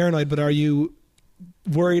 not paranoid, but are you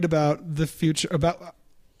worried about the future?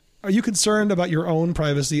 Are you concerned about your own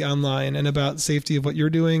privacy online and about safety of what you're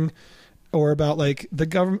doing, or about like the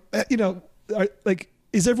government?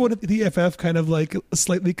 Is everyone at the EFF kind of like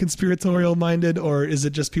slightly conspiratorial minded, or is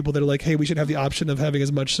it just people that are like, hey, we should have the option of having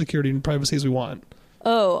as much security and privacy as we want?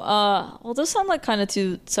 Well, those sound like kind of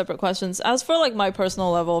two separate questions. As for like my personal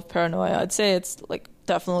level of paranoia, I'd say it's like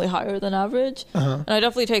definitely higher than average. And I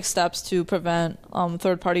definitely take steps to prevent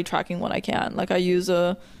third-party tracking when I can. Like I use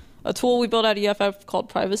a tool we built at EFF called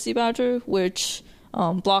Privacy Badger, which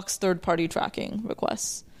blocks third-party tracking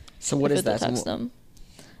requests. So what is that? Detects them.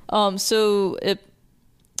 So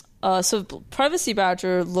Privacy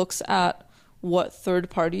Badger looks at what third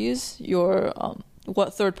parties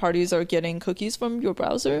what third parties are getting cookies from your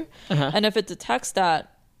browser. Uh-huh. And if it detects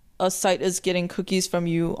that a site is getting cookies from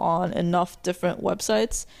you on enough different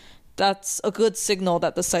websites, that's a good signal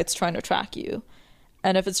that the site's trying to track you.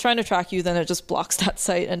 And if it's trying to track you, then it just blocks that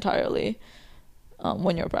site entirely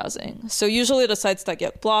when you're browsing. So usually the sites that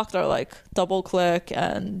get blocked are like DoubleClick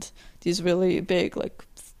and these really big like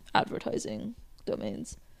advertising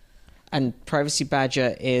domains. And Privacy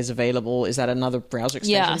Badger is available. Is that another browser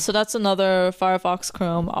extension? Yeah, so that's another Firefox,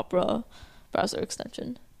 Chrome, Opera browser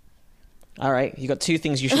extension. All right, you got two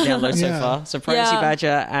things you should download so far. So Privacy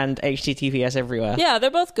Badger and HTTPS everywhere. Yeah,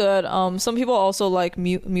 they're both good. Some people also like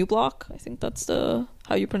MuBlock. I think that's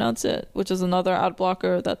how you pronounce it, which is another ad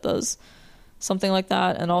blocker that does something like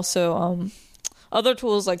that. And also other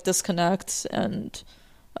tools like Disconnect and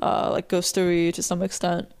like Ghostery to some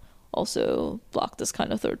extent also block this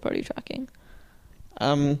kind of third-party tracking.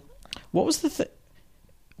 What was the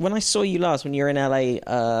when I saw you last, when you were in LA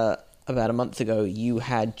about a month ago, you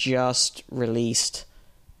had just released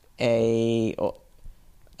a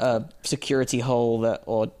security hole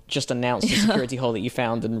or just announced a security hole that you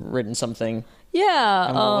found and written something. Yeah.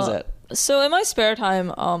 And what was it? So in my spare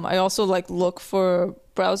time, I also like look for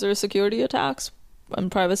browser security attacks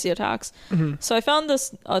and privacy attacks. Mm-hmm. So I found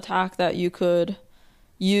this attack that you could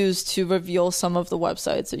use to reveal some of the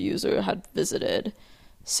websites a user had visited.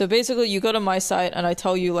 So basically you go to my site and I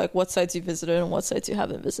tell you like what sites you visited and what sites you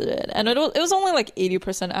haven't visited. And it was only like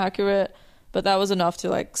 80% accurate, but that was enough to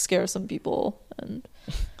like scare some people. And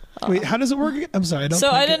wait, how does it work? I'm sorry,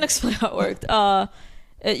 I didn't explain how it worked.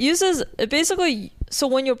 So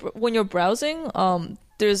when you're browsing,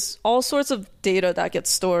 there's all sorts of data that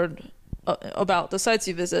gets stored about the sites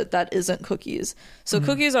you visit that isn't cookies. So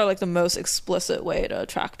cookies are like the most explicit way to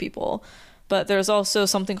track people. But there's also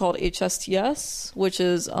something called HSTS, which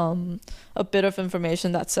is a bit of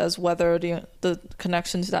information that says whether the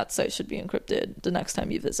connection to that site should be encrypted the next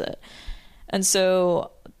time you visit. And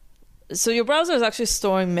so your browser is actually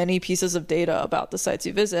storing many pieces of data about the sites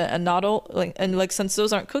you visit, and since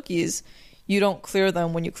those aren't cookies, you don't clear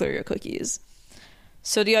them when you clear your cookies.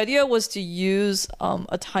 So the idea was to use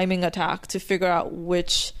a timing attack to figure out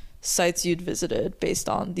which sites you'd visited based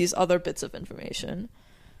on these other bits of information.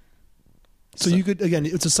 So you could, again,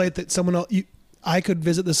 it's a site that I could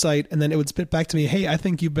visit the site and then it would spit back to me, hey, I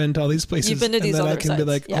think you've been to all these places. You've been to these other sites. And then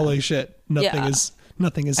I can be like, holy shit,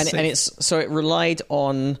 nothing is safe. And so it relied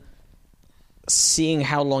on seeing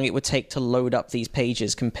how long it would take to load up these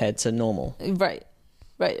pages compared to normal. Right.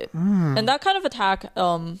 And that kind of attack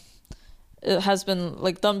it has been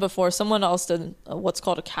like done before. Someone else did what's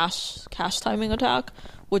called a cache timing attack,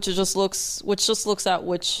 which just looks at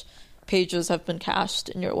which pages have been cached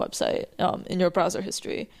in your website, in your browser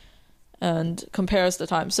history, and compares the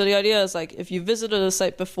time. So the idea is like if you visited a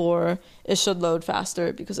site before, it should load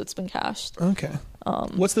faster because it's been cached. Okay.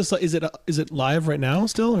 What's this? Is it live right now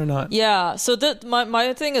still or not? Yeah. So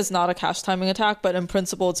my thing is not a cache timing attack, but in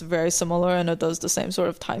principle it's very similar and it does the same sort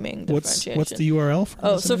of timing differentiation. What's the URL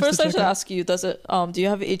for so first I should ask you, does it? Do you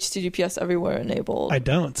have HTTPS everywhere enabled? I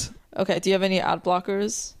don't. Okay. Do you have any ad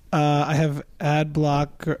blockers? I have ad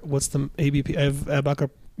blocker. What's the ABP? I have ad blocker.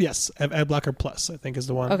 Yes, I have ad blocker plus. I think is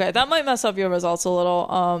the one. Okay, that might mess up your results a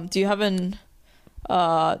little. Do you have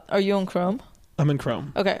are you in Chrome? I'm in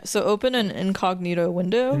Chrome. Okay, so open an incognito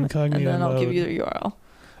window, and then I'll give you the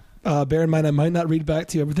URL. Bear in mind, I might not read back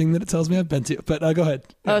to you everything that it tells me I've been to, but go ahead.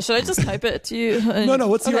 Should I just type it to you? No.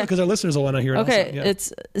 What's the URL? Because our listeners will want to hear it. Okay, also. Yeah.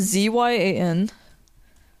 It's ZYAN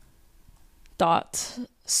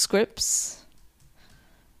 .scripts.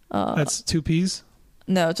 That's 2 P's?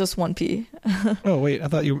 No, just 1 P. Oh, wait. I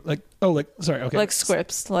thought you were sorry. Okay. Like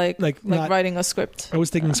scripts, like writing a script. I was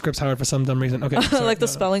thinking scripts, however, for some dumb reason. Okay. Sorry, like the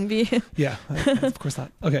spelling bee. Yeah, of course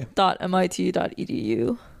not. Okay.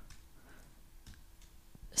 .mit.edu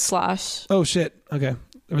 / Oh, shit. Okay.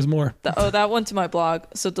 There was more. That went to my blog.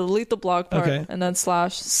 So delete the blog part and then /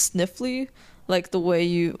 sniffly, like the way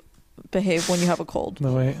you behave when you have a cold.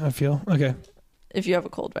 The way I feel. Okay. If you have a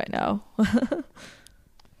cold right now.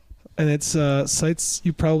 And it's sites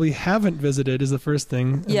you probably haven't visited is the first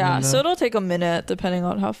thing. Yeah, so it'll take a minute depending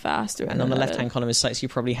on how fast you're. And on the left-hand column is sites you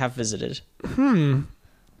probably have visited. I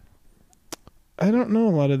don't know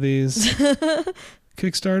a lot of these.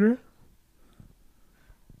 Kickstarter?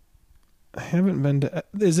 I haven't been to...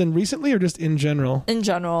 Is in recently or just in general? In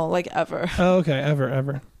general, like ever. Oh, okay,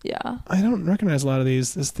 ever. Yeah. I don't recognize a lot of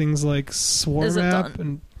these. There's things like Swarm App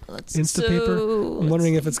and... Instapaper. I'm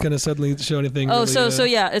wondering if it's going to suddenly show anything. Oh, really, so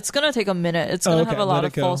yeah, it's going to take a minute. It's going to have a lot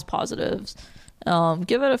of false positives.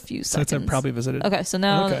 Give it a few seconds. Sites I've probably visited. Okay, so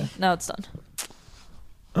now it's done.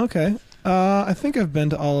 Okay, I think I've been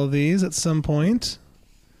to all of these at some point.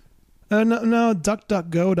 No,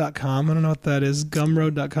 DuckDuckGo.com. I don't know what that is.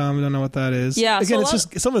 Gumroad.com. I don't know what that is. Yeah, Again, so it's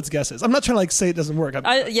just some of it's guesses. I'm not trying to like say it doesn't work.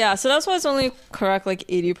 Yeah, so that's why it's only correct like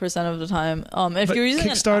 80% of the time. If But you're using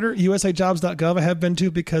Kickstarter, USAJobs.gov, I have been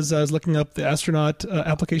to because I was looking up the astronaut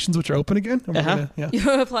applications which are open again. And we're gonna-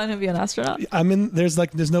 you're applying to be an astronaut. I'm in. There's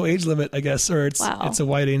no age limit, I guess, or it's Wow. it's a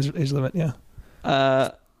wide age limit. Yeah.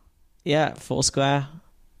 Yeah, Foursquare.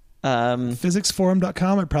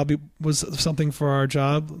 Physicsforum.com. It probably was something for our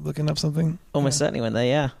job. Looking up something. Almost certainly went there.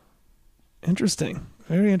 Yeah. Interesting.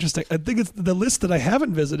 Very interesting. I think it's the list that I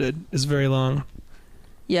haven't visited is very long.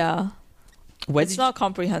 Yeah. Where It's did not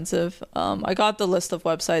comprehensive. I got the list of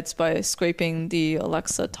websites by scraping the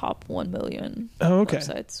Alexa top 1 million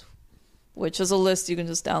websites, which is a list you can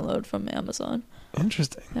just download from Amazon.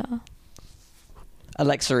 Interesting. Yeah.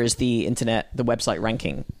 Alexa is the website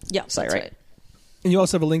ranking site, that's right? And you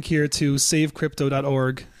also have a link here to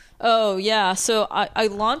savecrypto.org. Oh, yeah. So I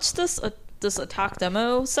launched this attack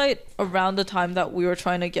demo site around the time that we were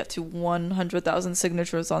trying to get to 100,000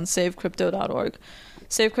 signatures on savecrypto.org.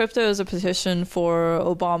 Save Crypto is a petition for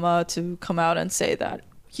Obama to come out and say that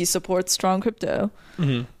he supports strong crypto.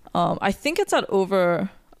 Mm-hmm. I think it's at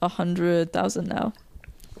over 100,000 now.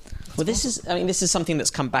 Well, this is something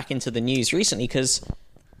that's come back into the news recently because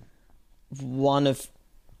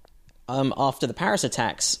after the Paris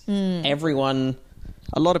attacks, a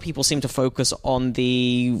lot of people seem to focus on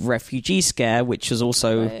the refugee scare, which is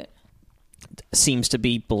also seems to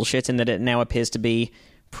be bullshit in that it now appears to be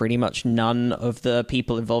pretty much none of the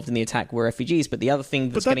people involved in the attack were refugees. But the other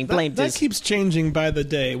thing that's getting blamed that is... keeps changing by the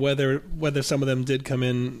day, whether some of them did come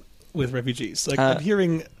in with refugees. Like I'm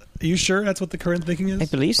hearing... Are you sure that's what the current thinking is? I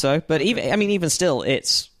believe so. But even still,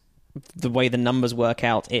 it's the way the numbers work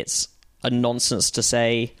out, it's a nonsense to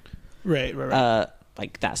say... Right.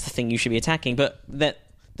 Like that's the thing you should be attacking. But that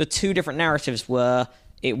the two different narratives were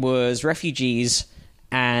it was refugees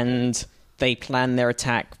and they planned their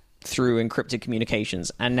attack through encrypted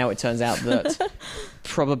communications, and now it turns out that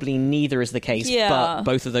probably neither is the case. Yeah. But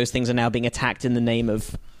both of those things are now being attacked in the name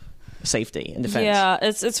of safety and defense. Yeah,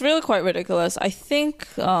 it's really quite ridiculous. I think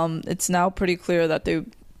it's now pretty clear that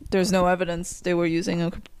there's no evidence they were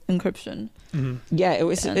using encryption. Mm-hmm. Yeah,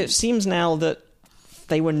 it seems now that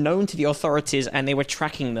they were known to the authorities and they were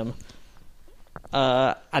tracking them.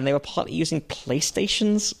 And they were partly using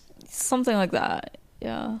PlayStations. Something like that,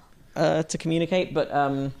 yeah. To communicate, but...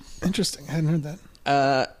 Interesting, I hadn't heard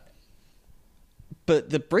that. But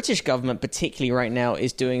the British government, particularly right now,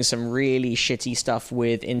 is doing some really shitty stuff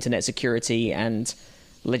with internet security and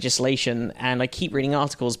legislation. And I keep reading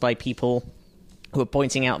articles by people who are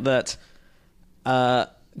pointing out that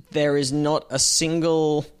there is not a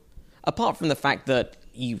single... Apart from the fact that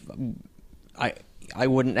I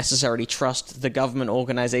wouldn't necessarily trust the government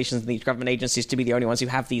organizations and these government agencies to be the only ones who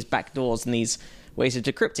have these backdoors and these ways of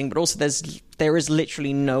decrypting, but also there is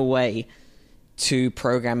literally no way to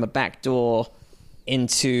program a backdoor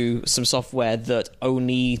into some software that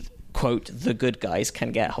only, quote, the good guys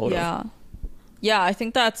can get hold of. Yeah, I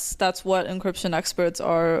think that's what encryption experts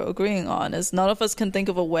are agreeing on, is none of us can think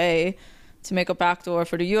of a way to make a backdoor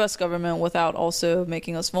for the U.S. government without also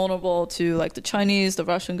making us vulnerable to like the Chinese, the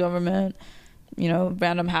Russian government,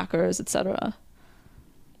 random hackers, etc.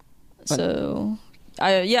 So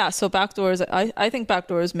backdoors. I think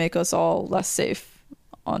backdoors make us all less safe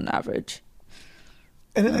on average.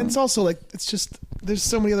 And it's also like it's just there's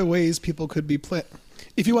so many other ways people could be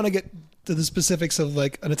if you want to get to the specifics of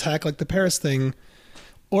like an attack like the Paris thing,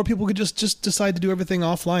 or people could just decide to do everything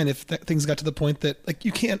offline if things got to the point that like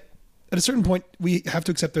you can't. At a certain point, we have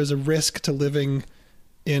to accept there's a risk to living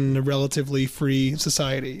in a relatively free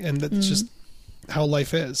society, and that's just how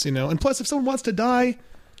life is, And plus, if someone wants to die,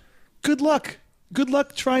 good luck. Good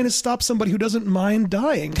luck trying to stop somebody who doesn't mind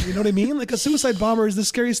dying. You know what I mean? Like a suicide bomber is the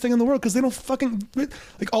scariest thing in the world because they don't fucking...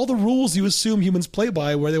 Like all the rules you assume humans play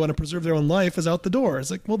by where they want to preserve their own life is out the door.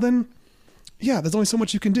 It's like, well then, yeah, there's only so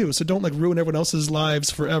much you can do. So don't like ruin everyone else's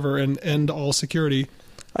lives forever and end all security.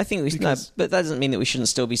 I think but that doesn't mean that we shouldn't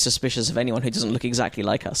still be suspicious of anyone who doesn't look exactly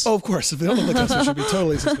like us. Oh, of course. If they don't look like us, we should be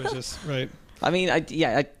totally suspicious. Right. I mean,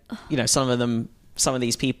 some of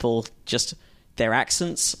these people, just their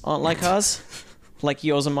accents aren't like ours, like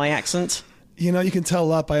yours and my accent. You can tell a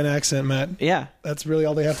lot by an accent, Matt. Yeah. That's really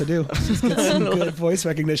all they have to do. Just get some good voice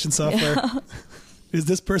recognition software. Yeah. Is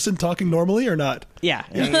this person talking normally or not? Yeah.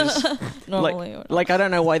 Normally. Like I don't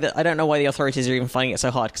know why the authorities are even finding it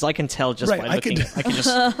so hard, because I can tell just by looking. I can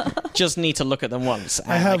just need to look at them once.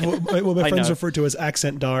 I have what my friends refer to as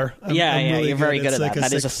accent dar. I'm really you're very good at like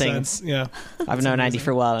that. That is a thing. Sense. Yeah. I've known Andy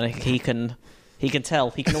for a while, and he can He can tell.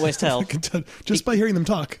 He can always tell. Just by hearing them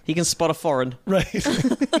talk. He can spot a foreign. Right.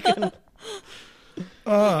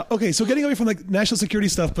 Okay, so getting away from like national security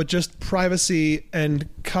stuff, but just privacy and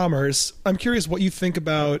commerce, I'm curious what you think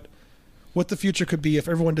about what the future could be if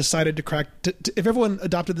everyone decided to crack, if everyone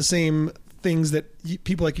adopted the same things that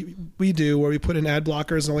people like we do, where we put in ad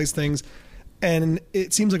blockers and all these things, and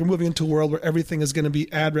it seems like we're moving into a world where everything is going to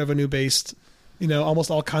be ad revenue based. You know, almost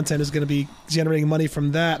all content is going to be generating money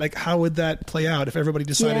from that. Like, how would that play out if everybody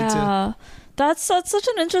decided to? That's such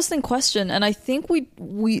an interesting question, and I think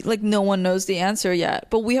we like no one knows the answer yet.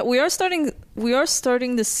 But we are starting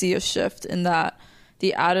to see a shift in that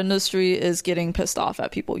the ad industry is getting pissed off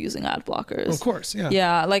at people using ad blockers. Of course, yeah.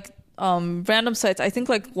 Yeah, like random sites. I think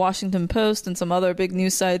like Washington Post and some other big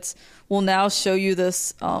news sites will now show you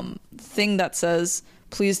this thing that says,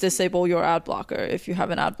 please disable your ad blocker if you have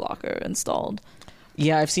an ad blocker installed.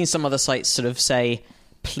 Yeah, I've seen some other sites sort of say,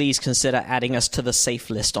 please consider adding us to the safe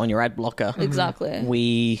list on your ad blocker. Exactly.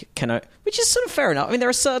 We can, which is sort of fair enough. I mean, there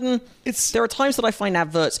are times that I find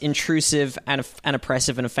adverts intrusive and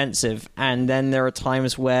oppressive and offensive, and then there are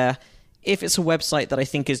times where if it's a website that I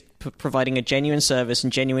think is providing a genuine service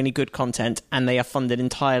and genuinely good content, and they are funded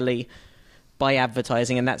entirely by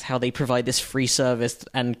advertising, and that's how they provide this free service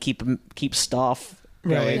and keep staff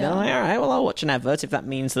going. Right. Yeah. All right, well, I'll watch an advert if that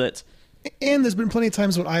means that. And there's been plenty of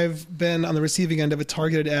times when I've been on the receiving end of a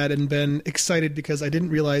targeted ad and been excited because I didn't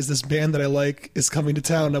realize this band that I like is coming to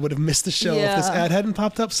town. I would have missed the show if this ad hadn't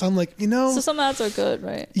popped up. So I'm like, So some ads are good,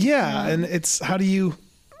 right? Yeah, and it's how do you...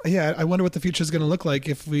 Yeah, I wonder what the future is going to look like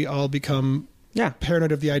if we all become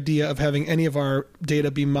paranoid of the idea of having any of our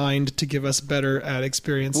data be mined to give us better ad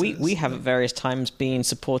experiences. We have at various times been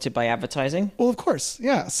supported by advertising. Well, of course,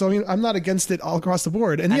 yeah. So I mean, I'm not against it all across the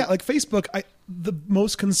board. And yeah, like Facebook, the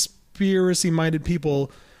most conspiracy-minded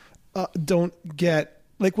people don't get,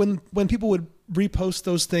 like when people would repost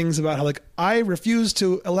those things about how like I refuse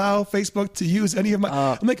to allow Facebook to use any of my.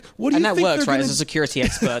 I'm like, what do you think? And that works, right? As a security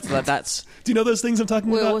expert, that's. Do you know those things I'm talking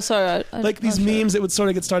about? Well, sorry, like these memes that would sort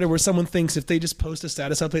of get started where someone thinks if they just post a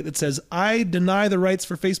status update that says I deny the rights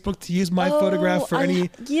for Facebook to use my photograph for any.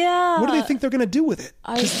 Yeah. What do they think they're going to do with it?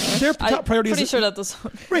 Their top priority is. Pretty sure that this.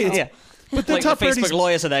 Right. Yeah. But the like top the Facebook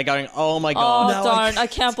lawyers are there going, oh my god. Oh, darn. I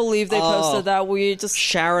can't believe they posted that. We just...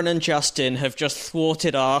 Sharon and Justin have just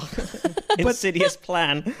thwarted our insidious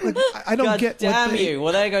plan. Like, I don't get damn you.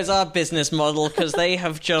 Well, there goes our business model because they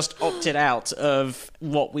have just opted out of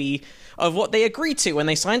what they agreed to when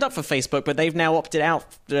they signed up for Facebook, but they've now opted out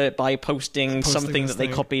by posting something that they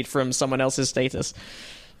copied from someone else's status.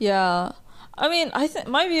 Yeah. I mean, I think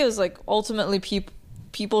my view is like ultimately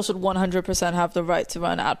people should 100% have the right to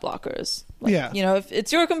run ad blockers. Like, yeah. You know, if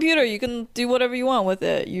it's your computer, you can do whatever you want with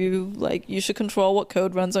it. You should control what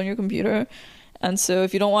code runs on your computer. And so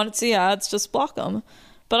if you don't want to see ads, just block them.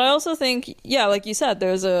 But I also think, yeah, like you said,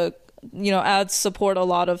 there's ads support a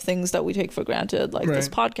lot of things that we take for granted, like this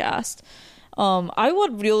podcast. I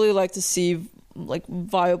would really like to see like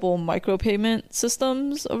viable micropayment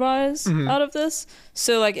systems arise out of this.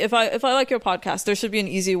 So like if I like your podcast, there should be an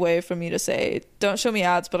easy way for me to say, don't show me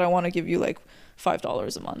ads, but I want to give you like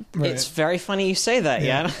 $5 a month. Right. It's very funny you say that,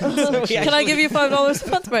 yeah. Can I give you $5 a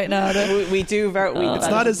month right now? We do it's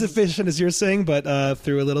not as efficient as you're saying, but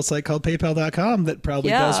through a little site called PayPal.com that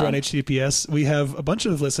probably does run HTTPS, we have a bunch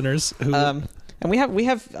of listeners who. And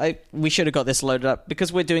we should have got this loaded up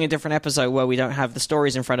because we're doing a different episode where we don't have the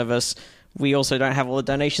stories in front of us. We also don't have all the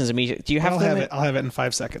donations immediately. Do you have them? I'll have it in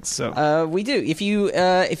 5 seconds. So we do. If you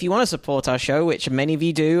want to support our show, which many of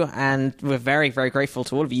you do, and we're very, very grateful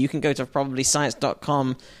to all of you, you can go to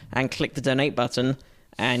probablyscience.com and click the donate button,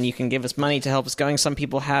 and you can give us money to help us going. Some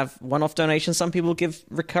people have one-off donations. Some people give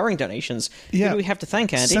recurring donations. Yeah. Who do we have to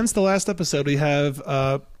thank, Andy? Since the last episode, we have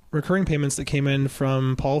recurring payments that came in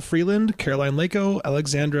from Paul Freeland, Caroline Lako,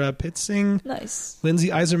 Alexandra Pitzing, nice, Lindsay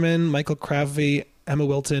Iserman, Michael Kravey, Emma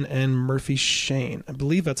Wilton, and Murphy Shane. I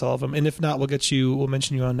believe that's all of them. And if not, we'll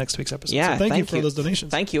mention you on next week's episode. Yeah, so thank you for all those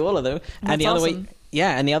donations. Thank you, all of them. And the awesome.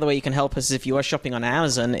 other way you can help us is if you are shopping on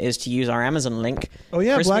Amazon is to use our Amazon link. Oh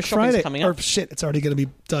yeah, Christmas Black Friday. coming up. Or shit, it's already going to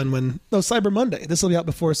be done Cyber Monday. This will be out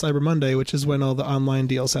before Cyber Monday, which is when all the online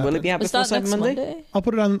deals happen. Will it be out before Cyber Monday? I'll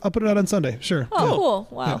put it out on Sunday. Sure. Oh, yeah. Cool.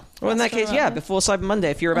 Wow. Yeah. Well, in that case, before Cyber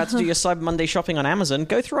Monday, if you're about to do your Cyber Monday shopping on Amazon,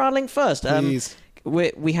 go through our link first. Please.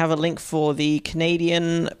 We have a link for the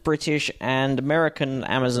Canadian, British, and American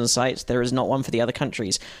Amazon sites. There is not one for the other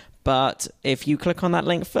countries. But if you click on that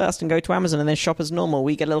link first and go to Amazon and then shop as normal,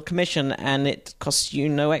 we get a little commission and it costs you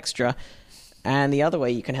no extra. And the other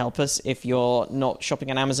way you can help us if you're not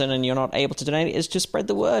shopping on Amazon and you're not able to donate is to spread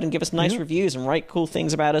the word and give us nice reviews and write cool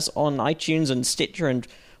things about us on iTunes and Stitcher and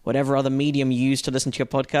whatever other medium you use to listen to your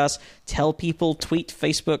podcast. Tell people, tweet,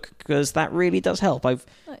 Facebook, because that really does help.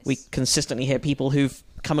 We consistently hear people who've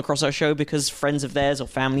come across our show because friends of theirs or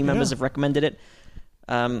family members have recommended it.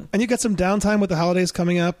 And you got some downtime with the holidays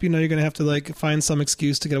coming up. You're going to have to like find some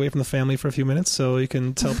excuse to get away from the family for a few minutes, so you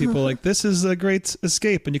can tell people like this is a great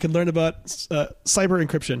escape, and you can learn about cyber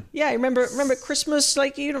encryption. Yeah, remember Christmas,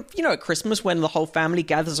 like you know at Christmas when the whole family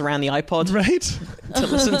gathers around the iPod, right?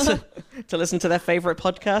 to listen to their favorite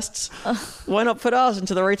podcasts. Why not put ours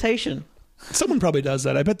into the rotation? Someone probably does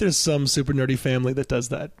that. I bet there's some super nerdy family that does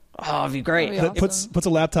that. Oh, it'd be great. That puts a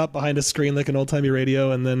laptop behind a screen like an old-timey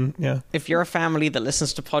radio, and then, yeah. If you're a family that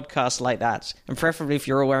listens to podcasts like that, and preferably if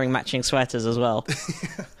you're all wearing matching sweaters as well,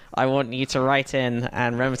 I want you to write in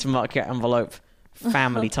and remember to mark your envelope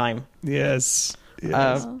family time. Yes.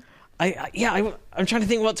 I'm trying to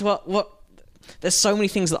think what. There's so many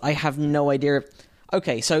things that I have no idea.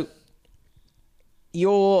 Okay, so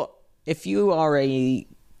if you are a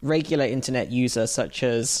regular internet user such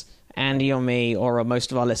as Andy or me or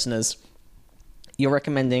most of our listeners, you're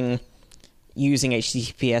recommending using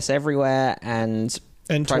HTTPS everywhere and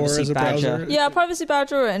Privacy Tor as a Badger. browser. Yeah, Privacy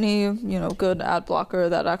Badger or any good ad blocker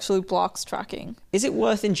that actually blocks tracking. Is it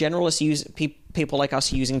worth in general people like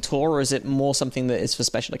us using Tor, or is it more something that is for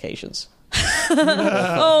special occasions?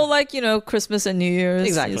 Christmas and New Year's.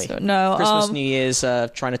 Exactly. No, Christmas, New Year's,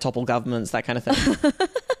 trying to topple governments, that kind of thing.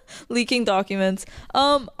 leaking documents.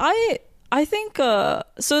 I think so.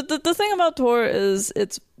 The thing about Tor is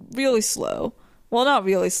it's really slow. Well, not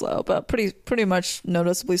really slow, but pretty much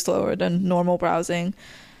noticeably slower than normal browsing.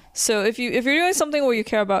 So if you're doing something where you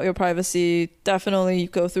care about your privacy, definitely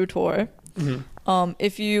go through Tor. Mm-hmm.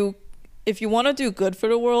 If you want to do good for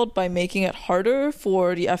the world by making it harder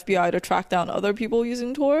for the FBI to track down other people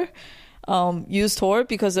using Tor, use Tor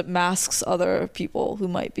because it masks other people who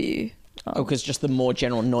might be. Because just the more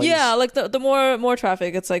general noise. Yeah, like the more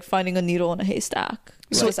traffic, it's like finding a needle in a haystack.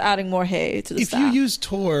 So just adding more hay to the stack. If you use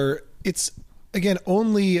Tor, it's again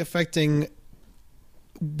only affecting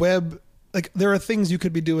web. Like there are things you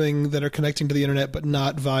could be doing that are connecting to the internet, but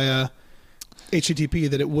not via HTTP,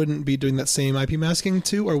 that it wouldn't be doing that same IP masking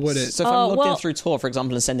to, or would it? So if I'm logged in through Tor, for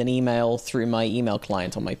example, and send an email through my email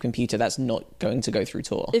client on my computer, that's not going to go through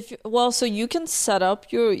Tor. So you can set up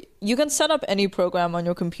any program on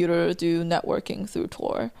your computer to do networking through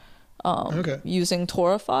Tor. Using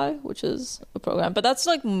Torify, which is a program, but that's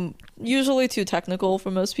like usually too technical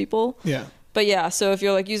for most people. Yeah. But yeah, so if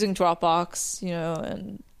you're like using Dropbox,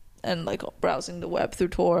 and like browsing the web through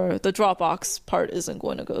Tor, the Dropbox part isn't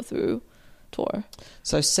going to go through Tor.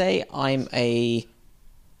 So say I'm a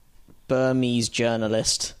Burmese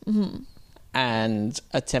journalist and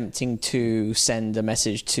attempting to send a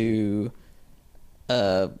message to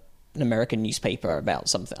an American newspaper about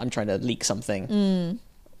something. I'm trying to leak something.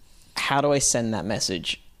 How do I send that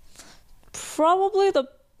message? Probably the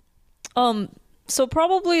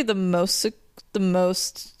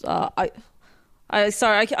most I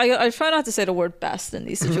try not to say the word best in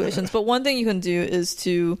these situations, but one thing you can do is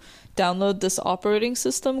to download this operating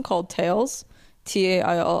system called Tails,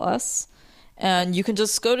 Tails, and you can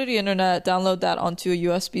just go to the internet, download that onto a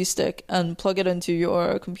USB stick, and plug it into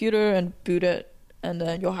your computer and boot it, and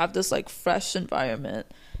then you'll have this like fresh environment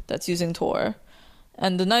that's using Tor.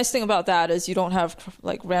 And the nice thing about that is you don't have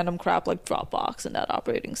like random crap like Dropbox in that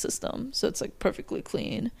operating system, so it's like perfectly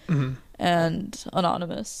clean and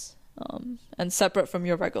anonymous, and separate from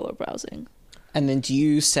your regular browsing. And then do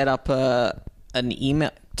you set up an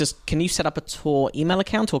email? Can you set up a Tor email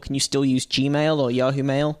account, or can you still use Gmail or Yahoo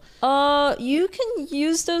Mail? You can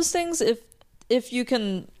use those things if you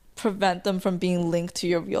can prevent them from being linked to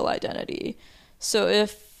your real identity. So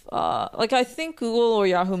if I think Google or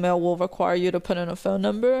Yahoo Mail will require you to put in a phone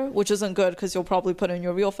number, which isn't good because you'll probably put in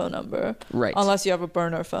your real phone number, right? Unless you have a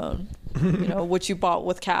burner phone, which you bought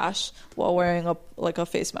with cash while wearing a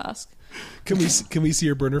face mask. Can we see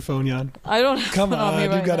your burner phone, Jan? I don't have Come one on, me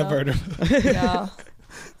right you've got now. a burner. Yeah.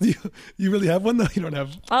 You really have one though? You don't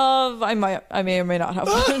have. I may or may not have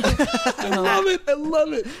one. I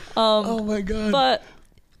love it. Oh my god. But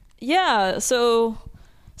yeah, so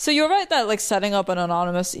you're right that like setting up an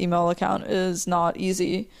anonymous email account is not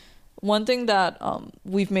easy. One thing that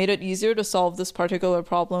we've made it easier to solve this particular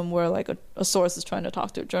problem where like a source is trying to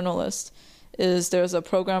talk to a journalist is there's a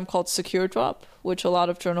program called SecureDrop, which a lot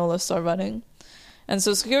of journalists are running. And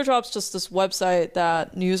so SecureDrop's just this website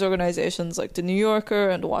that news organizations like The New Yorker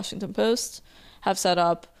and The Washington Post have set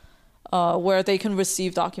up where they can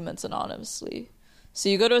receive documents anonymously. So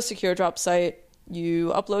you go to a SecureDrop site, you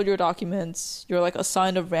upload your documents, you're like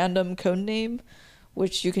assigned a random code name,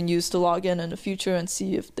 which you can use to log in the future and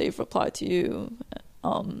see if they've replied to you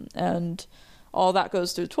and all that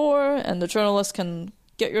goes through Tor, and the journalist can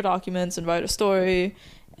get your documents and write a story,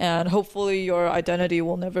 and hopefully your identity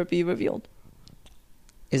will never be revealed.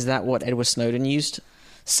 Is that what Edward Snowden used?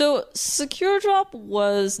 So SecureDrop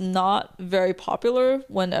was not very popular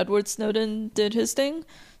when Edward Snowden did his thing.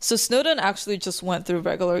 So Snowden actually just went through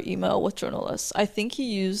regular email with journalists. I think he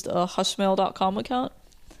used a Hushmail.com account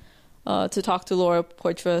to talk to Laura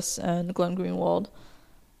Poitras and Glenn Greenwald.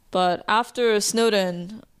 But after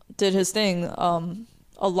Snowden did his thing,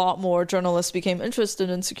 a lot more journalists became interested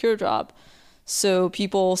in SecureDrop. So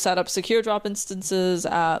people set up SecureDrop instances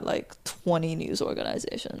at like 20 news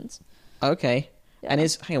organizations. Okay. Yeah. And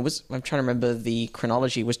I'm trying to remember the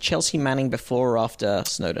chronology. Was Chelsea Manning before or after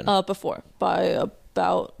Snowden? Before, by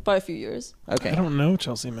a few years. Okay. I don't know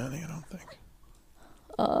Chelsea Manning, I don't think.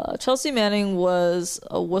 Chelsea Manning was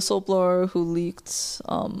a whistleblower who leaked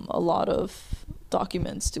a lot of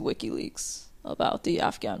documents to WikiLeaks about the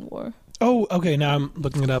Afghan war. Oh, okay. Now I'm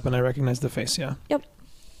looking it up and I recognize the face. Yeah. Yep.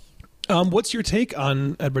 What's your take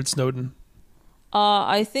on Edward Snowden?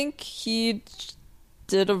 I think he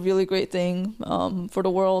did a really great thing for the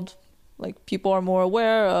world. Like, people are more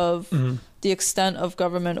aware of the extent of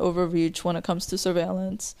government overreach when it comes to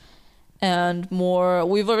surveillance. And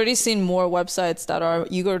we've already seen more websites that are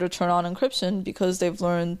eager to turn on encryption because they've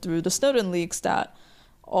learned through the Snowden leaks that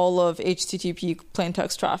all of HTTP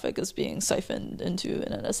plaintext traffic is being siphoned into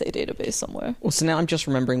an NSA database somewhere. Well, so now I'm just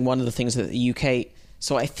remembering one of the things that the UK...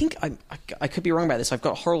 So I think I could be wrong about this. I've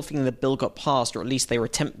got a horrible feeling the bill got passed, or at least they're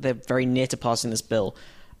very near to passing this bill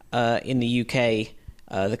in the UK.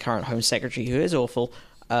 The current Home Secretary, who is awful,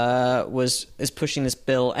 is pushing this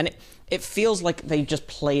bill, and it feels like they just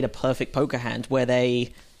played a perfect poker hand where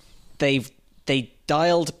they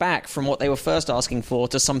dialed back from what they were first asking for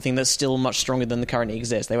to something that's still much stronger than the currently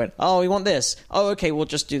exists. They went, "Oh, we want this. Oh, okay, we'll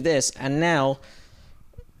just do this," and now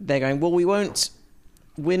they're going, "Well, we're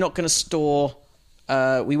not going to store."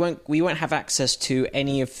 We won't have access to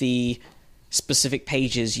any of the specific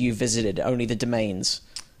pages you visited, only the domains,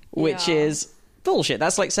 which is bullshit.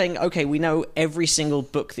 That's like saying, okay, we know every single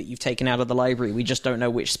book that you've taken out of the library, we just don't know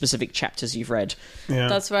which specific chapters you've read. Yeah.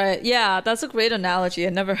 That's right. Yeah, that's a great analogy. I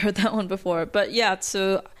never heard that one before. But yeah,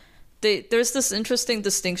 so there's this interesting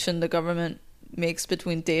distinction the government makes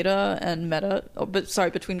between data and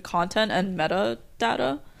between content and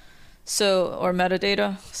metadata. Or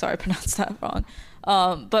metadata. Sorry, I pronounced that wrong.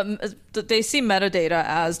 But they see metadata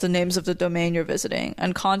as the names of the domain you're visiting,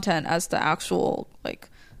 and content as the actual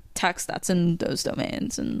text that's in those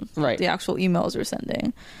domains and the actual emails you're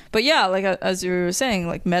sending. But yeah, as you were saying,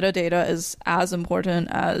 metadata is as important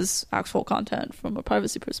as actual content from a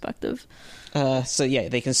privacy perspective. So yeah,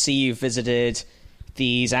 they can see you visited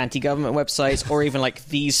these anti-government websites, or even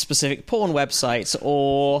these specific porn websites,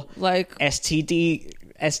 or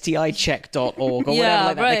STIcheck.org or whatever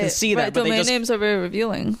like that. They can see that, but domain names are very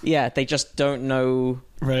revealing. Yeah, they just don't know.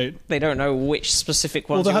 Right. They don't know which specific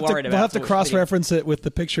ones you're worried about. They'll have to cross-reference it with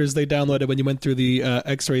the pictures they downloaded when you went through the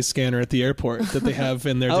X-ray scanner at the airport that they have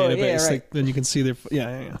in their database. Yeah, right. Then you can see their...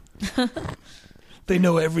 Yeah. They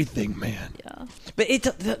know everything, man. Yeah. But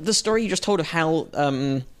the story you just told of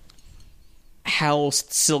how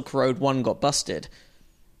Silk Road 1 got busted,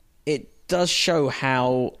 it does show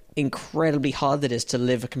how incredibly hard it is to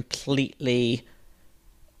live a completely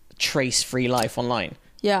trace-free life online.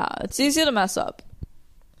 Yeah, it's easy to mess up.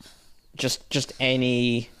 Just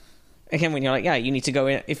any... Again, when you're you need to go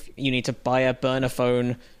in... If you need to buy a burner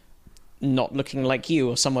phone not looking like you,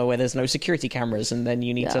 or somewhere where there's no security cameras, and then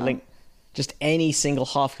you need to link just any single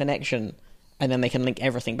half connection, and then they can link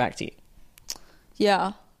everything back to you.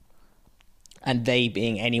 Yeah. And they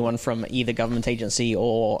being anyone from either government agency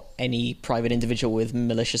or any private individual with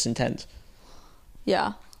malicious intent.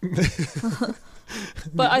 Yeah.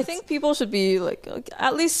 But I think people should be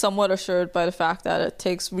at least somewhat assured by the fact that it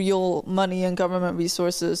takes real money and government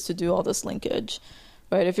resources to do all this linkage,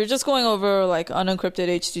 right? If you're just going over unencrypted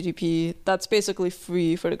HTTP, that's basically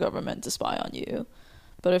free for the government to spy on you.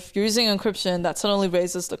 But if you're using encryption, that suddenly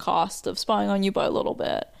raises the cost of spying on you by a little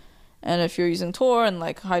bit. And if you're using Tor and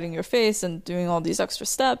hiding your face and doing all these extra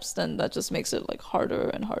steps, then that just makes it harder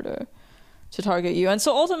and harder to target you. And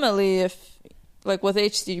so ultimately, if with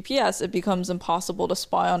HTTPS, it becomes impossible to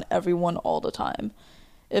spy on everyone all the time.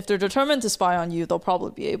 If they're determined to spy on you, they'll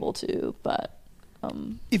probably be able to. But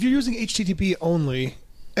if you're using HTTP only,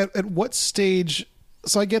 at what stage?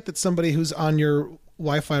 So I get that somebody who's on your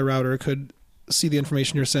Wi-Fi router could see the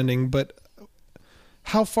information you're sending, but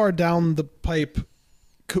how far down the pipe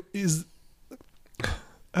is...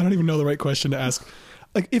 I don't even know the right question to ask.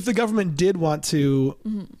 If the government did want to,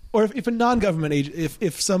 or if a non-government agent,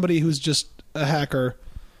 if somebody who's just a hacker,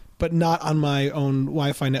 but not on my own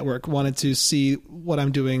Wi-Fi network, wanted to see what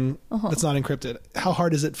I'm doing that's not encrypted, how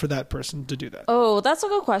hard is it for that person to do that? Oh, that's a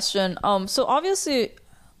good question. So obviously,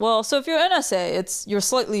 so if you're NSA, you're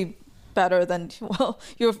slightly better than,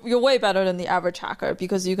 you're way better than the average hacker,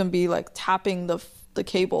 because you can be like tapping the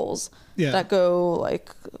cables that go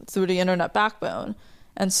like through the internet backbone.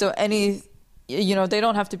 And so they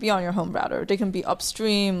don't have to be on your home router. They can be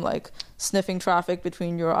upstream, like sniffing traffic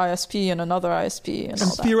between your ISP and another ISP and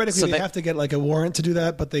all that. Theoretically, so they have to get like a warrant to do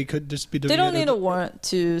that, but they could just be doing it. They don't need a warrant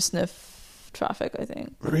to sniff traffic, I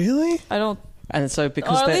think. Really? I don't. And so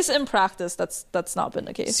because or at least in practice, that's not been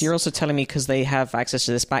the case. So you're also telling me because they have access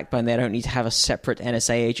to this backbone, they don't need to have a separate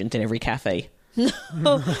NSA agent in every cafe.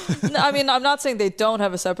 No, I mean, I'm not saying they don't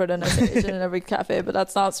have a separate NSA agent in every cafe, but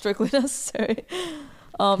that's not strictly necessary.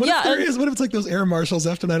 What if it's like those air marshals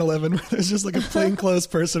after 9/11, where there's just like a plainclothes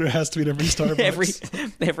person who has to be at every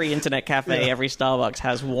Starbucks? every internet cafe, every Starbucks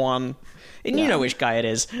has one, and you know which guy it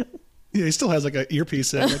is. Yeah, he still has like an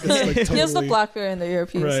earpiece in. Like, it's like totally... He has the BlackBerry and the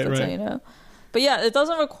earpiece. Right. How you know. But yeah, it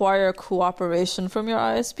doesn't require cooperation from your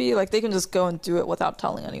ISP. Like they can just go and do it without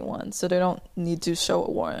telling anyone, so they don't need to show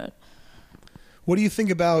a warrant. What do you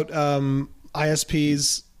think about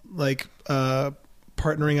ISPs like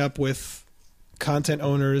partnering up with content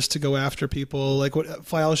owners to go after people, like what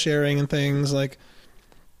file sharing and things like?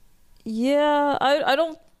 Yeah, I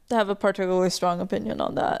don't have a particularly strong opinion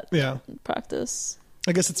on that. Yeah, in practice.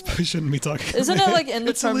 I guess we shouldn't be talking. Isn't it like in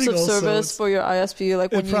the terms illegal, of service for your ISP?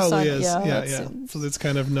 Like when it probably you sign, is. Yeah. So it's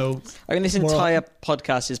kind of no. I mean, this entire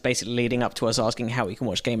podcast is basically leading up to us asking how we can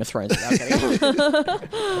watch Game of Thrones without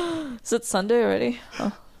getting. Is it Sunday already?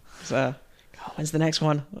 Oh. So, when's the next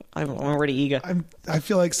one? I'm already eager. I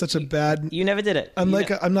feel like such a bad. You never did it. I'm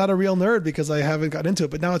not a real nerd because I haven't got into it,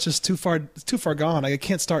 but now it's just too far gone. I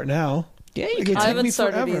can't start now. Yeah, you can. I haven't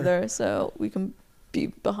started either, so we can be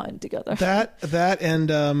behind together. That and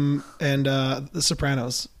The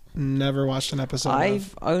Sopranos. Never watched an episode. I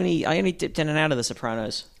only dipped in and out of The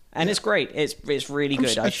Sopranos, and it's great. It's really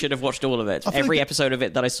good. I should have watched all of it. Every episode of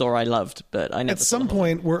it that I saw, I loved, but I never. At some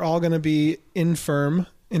point, we're all going to be infirm.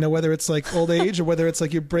 Whether it's like old age or whether it's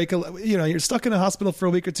like you're stuck in a hospital for a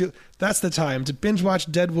week or two. That's the time to binge watch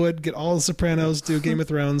Deadwood, get all the Sopranos, do Game of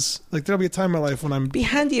Thrones. Like there'll be a time in my life when I'm. Be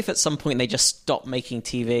handy if at some point they just stop making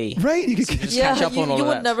TV. Right, you could just catch up on all of that. You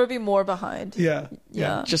would never be more behind. Yeah.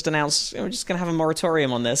 Just announce we're just gonna have a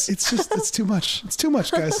moratorium on this. It's too much. It's too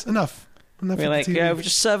much, guys. Enough. We're like, we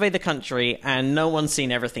just survey the country, and no one's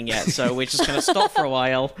seen everything yet, so we're just going to stop for a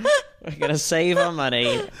while. We're going to save our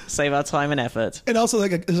money, save our time and effort. And also,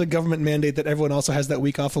 there's a government mandate that everyone also has that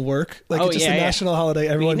week off of work. Like, it's just a national holiday.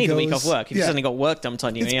 Everyone you need goes, a week off work. You've suddenly got work dumped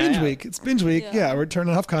on you. It's binge week. It's binge week. Yeah, we're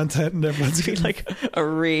turning off content, and everyone's getting... like a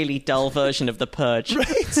really dull version of The Purge. Right?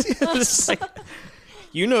 It's like,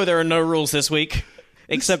 there are no rules this week.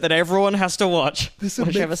 Except that everyone has to watch. This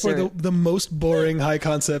would make for the most boring high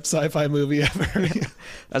concept sci-fi movie ever.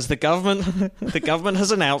 As the government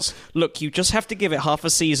has announced, look, you just have to give it half a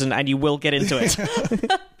season and you will get into it.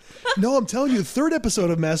 No, I'm telling you, third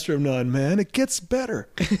episode of Master of None, man, it gets better.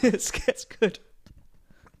 It gets good.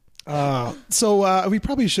 So we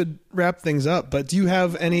probably should wrap things up. But do you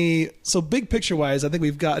have any? So big picture wise, I think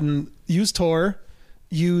we've gotten use Tor,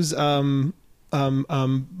 use Badger.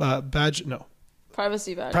 No.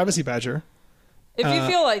 Privacy Badger. If you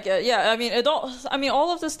feel like it, yeah. I mean,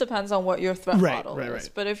 all of this depends on what your threat model is. Right.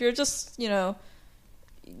 But if you're just,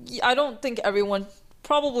 I don't think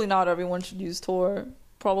probably not everyone should use Tor.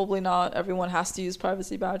 Probably not everyone has to use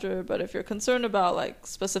Privacy Badger. But if you're concerned about like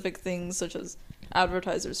specific things such as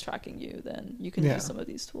advertisers tracking you, then you can use some of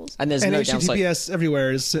these tools. And there's no downside. HTTPS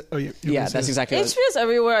everywhere is. That's exactly. HTTPS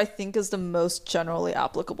everywhere, I think, is the most generally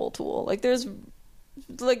applicable tool. Like there's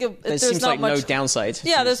seems like no downside.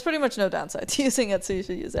 Yeah, there's pretty much no downside to using it, so you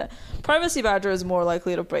should use it. Privacy Badger is more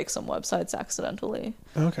likely to break some websites accidentally.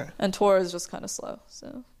 Okay. And Tor is just kind of slow.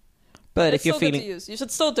 So, but if you're feeling, good to use. You should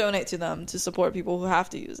still donate to them to support people who have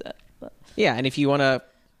to use it. But. Yeah, and if you want to,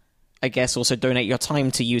 I guess also donate your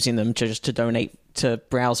time to using them just to donate to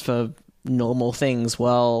browse for normal things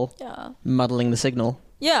while muddling the signal.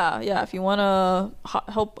 Yeah. If you want to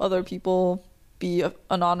help other people be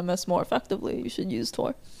anonymous more effectively, you should use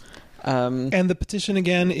Tor. And the petition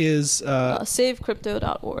again is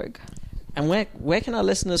savecrypto.org. And where can our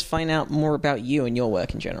listeners find out more about you and your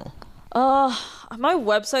work in general? My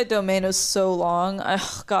website domain is so long. I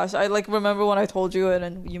remember when I told you it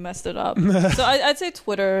and you messed it up. So I'd say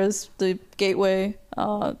Twitter is the gateway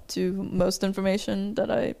to most information that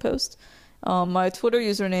I post. My Twitter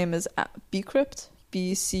username is @bcrypt,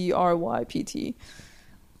 BCRYPT.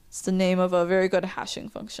 It's the name of a very good hashing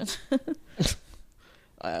function.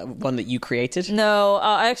 One that you created? No,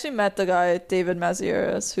 I actually met the guy, David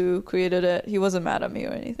Mazieres, who created it. He wasn't mad at me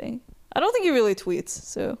or anything. I don't think he really tweets,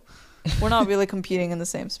 so we're not really competing in the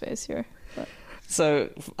same space here. But. So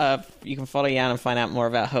you can follow Yan and find out more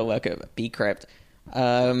about her work at Bcrypt.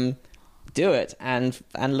 Do it, and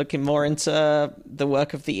looking more into the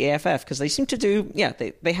work of the EFF, because they seem to do,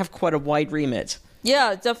 they have quite a wide remit.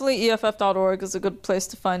 Yeah, definitely EFF.org is a good place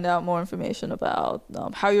to find out more information about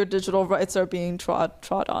how your digital rights are being trod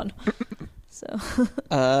on.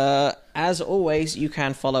 So, as always, you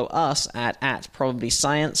can follow us at Probably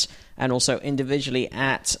Science, and also individually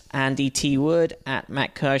at Andy T. Wood, at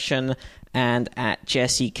Matt Kirshen, and at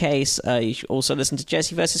Jesse Case. You should also listen to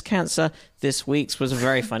Jesse vs. Cancer. This week's was a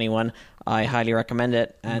very funny one. I highly recommend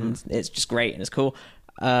it, and it's just great and it's cool.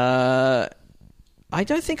 I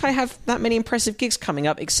don't think I have that many impressive gigs coming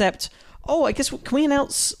up, except, I guess, can we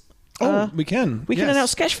announce... we can. We can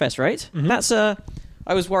announce Sketchfest, right? Mm-hmm. That's, I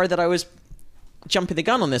was worried that I was jumping the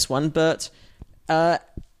gun on this one, but San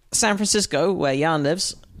Francisco, where Jan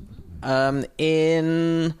lives,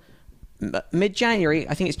 in mid-January,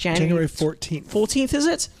 I think it's January 14th. 14th, is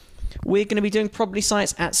it? We're going to be doing Probably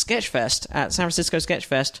Science at Sketchfest, at San Francisco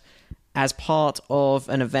Sketchfest, as part of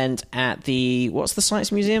an event at what's the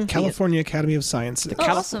Science Museum? California Academy of Sciences.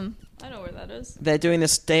 Awesome. I know where that is. They're doing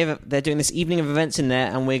this evening of events in there,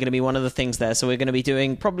 and we're going to be one of the things there. So we're going to be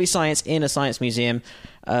doing Probably Science in a science museum.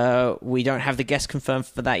 We don't have the guest confirmed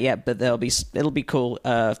for that yet, but it'll be cool.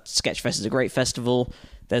 Sketchfest is a great festival.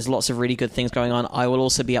 There's lots of really good things going on. I will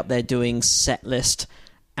also be up there doing Setlist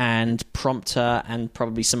and Prompter and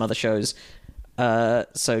probably some other shows.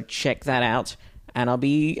 So check that out. And I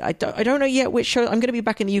don't know yet which show. I'm going to be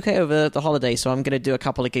back in the UK over the holiday, so I'm going to do a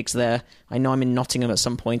couple of gigs there. I know I'm in Nottingham at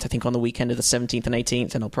some point, I think on the weekend of the 17th and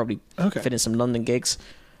 18th, and I'll probably fit in some London gigs.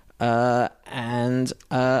 And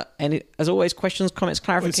as always, questions, comments,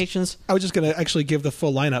 clarifications? I was just going to actually give the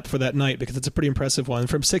full lineup for that night, because it's a pretty impressive one.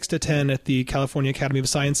 From 6 to 10 at the California Academy of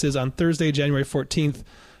Sciences on Thursday, January 14th.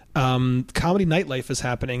 Comedy Nightlife is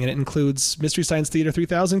happening, and it includes Mystery Science Theater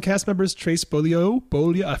 3000 cast members Trace Beaulieu,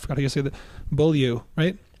 I forgot how you say that, Beaulieu,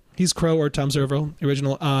 right? He's Crow or Tom Servo,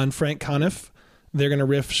 original, on Frank Conniff. They're going to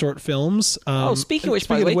riff short films. Speaking of which,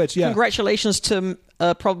 by the way, congratulations to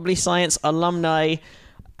Probably Science alumni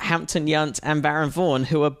Hampton Yount and Baron Vaughn,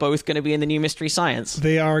 who are both going to be in the new Mystery Science.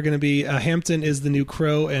 They are going to be, Hampton is the new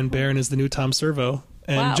Crow, and Baron is the new Tom Servo.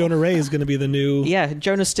 And Jonah Ray is going to be the new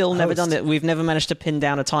Jonah's still host. Never done it. We've never managed to pin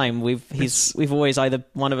down a time. We've always either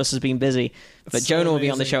one of us has been busy, but Jonah will be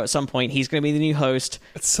on the show at some point. He's going to be the new host.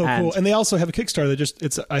 It's so cool. And they also have a Kickstarter that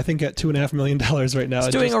it's I think at $2.5 million right now. It's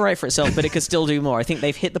doing all right for itself, but it could still do more. I think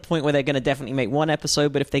they've hit the point where they're going to definitely make one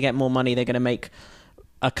episode, but if they get more money, they're going to make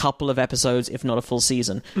a couple of episodes, if not a full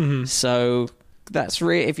season. Mm-hmm. So that's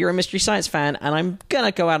if you're a Mystery Science fan, and I'm going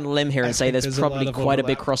to go out on a limb here and say there's probably quite a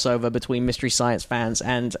big crossover between Mystery Science fans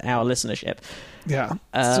and our listenership. Yeah.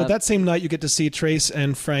 So that same night, you get to see Trace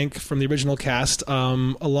and Frank from the original cast,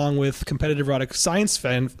 along with competitive erotic science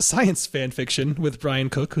fan fiction with Brian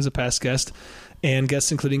Cook, who's a past guest, and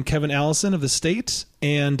guests including Kevin Allison of The State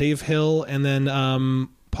and Dave Hill, and then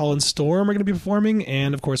Paul and Storm are going to be performing,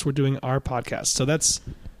 and of course we're doing our podcast. So that's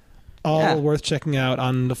all worth checking out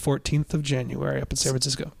on the 14th of January up in San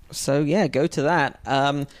Francisco. So go to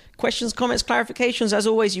that. Questions, comments, clarifications, as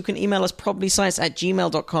always, you can email us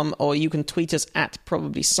probablyscience@gmail.com, or you can tweet us at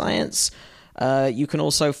probablyscience. You can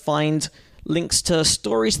also find links to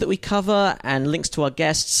stories that we cover and links to our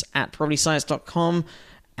guests at probablyscience.com.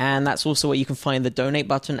 And that's also where you can find the donate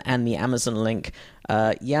button and the Amazon link.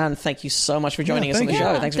 Jan, thank you so much for joining us on the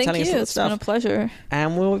show. Thanks for telling us all the stuff. It's been a pleasure.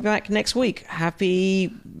 And we'll be back next week.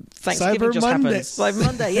 Happy Thanksgiving Cyber Monday. Cyber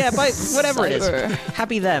Monday. Yeah, whatever it is.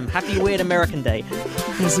 Happy them. Happy Weird American Day.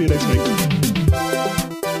 We'll see you next week.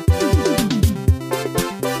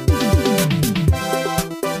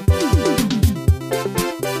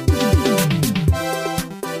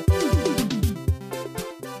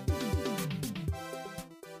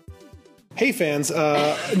 Hey fans,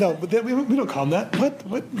 no, but we don't call them that.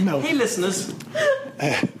 What? No. Hey listeners.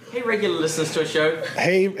 Hey regular listeners to a show.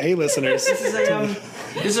 Hey listeners. This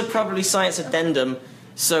is a Probably Science addendum.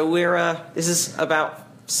 So this is about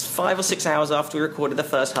 5 or 6 hours after we recorded the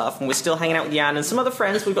first half, and we're still hanging out with Jan and some other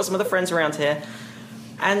friends. We've got some other friends around here.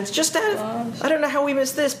 And just I don't know how we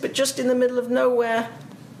missed this, but just in the middle of nowhere,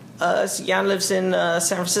 Jan lives in San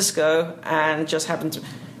Francisco and just happened to...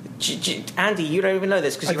 Andy, you don't even know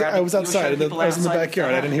this because I was outside. I was in the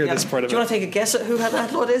backyard. I didn't hear this part of it. Do you want to take a guess at who her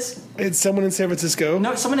landlord is? It's someone in San Francisco.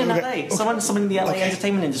 No, it's someone in Okay. LA. Someone in the LA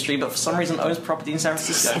entertainment industry, but for some reason owns property in San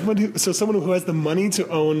Francisco. Someone who has the money to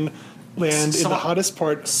own land in the hottest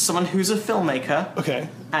part. Someone who's a filmmaker. Okay.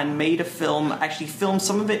 And made a film. Actually, filmed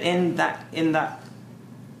some of it in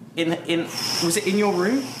was it in your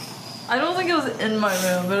room? I don't think it was in my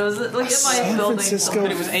room, but it was like in my San building. Francisco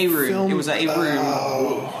But it was a room. film- It was a room.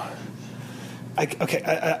 Oh.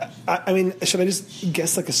 I mean, should I just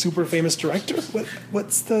guess like a super famous director?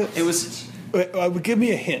 What's the? It was. Give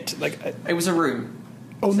me a hint. It was a room.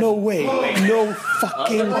 Oh no way! No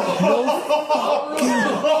fucking!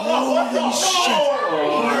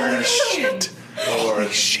 Holy shit! Holy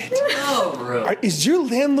shit! Is your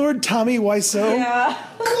landlord Tommy Wiseau? Yeah.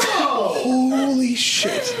 Holy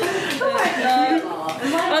shit!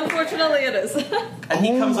 Unfortunately, it is. And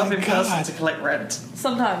he comes up my in person God. to collect rent.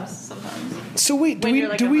 Sometimes. So wait, When you're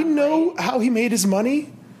like do a we month know late. how he made his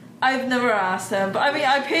money? I've never asked him, but I mean,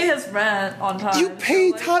 I pay his rent on time. You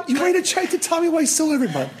pay so, like, Tom. You write a check to Tommy Wiseau every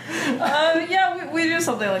month. Yeah, we do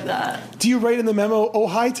something like that. Do you write in the memo, "Oh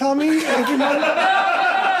hi, Tommy"? Every month?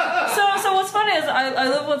 So what's funny is I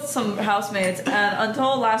live with some housemates, and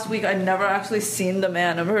until last week I'd never actually seen the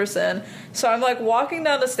man in person. So I'm like walking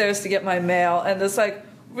down the stairs to get my mail, and this like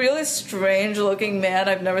really strange looking man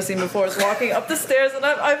I've never seen before is walking up the stairs, and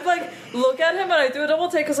I'm like look at him and I do a double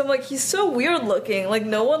take because I'm like, he's so weird looking, like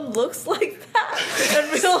no one looks like that in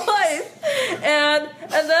real life. And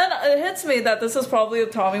then it hits me that this is probably a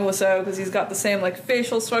Tommy Wiseau because he's got the same like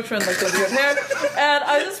facial structure and like the weird hair, and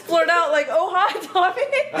I just blurt out like, oh hi Tommy,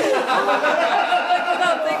 like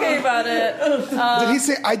without thinking about it. Did he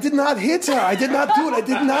say, "I did not hit her. I did not do it. I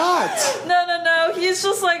did not"? No, he's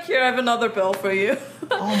just like, here, I have another bill for you.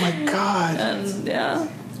 Oh my God! And yeah.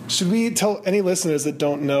 Should we tell any listeners that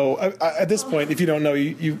don't know? At this point, if you don't know,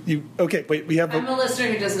 you okay? Wait, we have. I'm a listener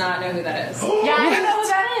who does not know who that is. Yeah, I don't know who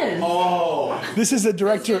that is. This is the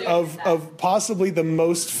director of possibly the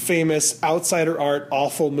most famous outsider art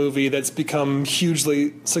awful movie that's become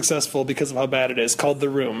hugely successful because of how bad it is, called The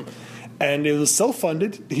Room. And it was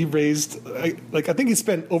self-funded. He raised, I think he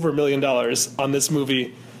spent over $1 million on this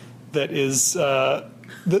movie. That is,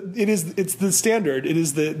 it's the standard. It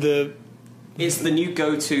is the It's the new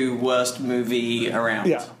go-to worst movie around.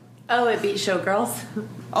 yeah. Oh, it beat Showgirls.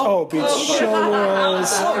 Oh, beats Showgirls.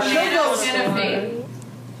 Showgirls.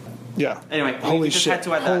 Yeah. Anyway, Holy we just shit. had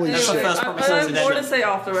to add that. Holy That's the shit. first I proper have more to coincidence. say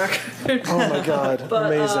off the record. Oh my God. But,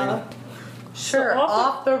 Amazing. Sure,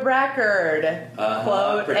 off the record.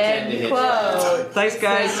 Quote pretend to end hit quote. Thanks,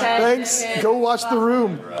 guys. Thanks. Go watch The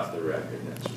Room. We're off the record.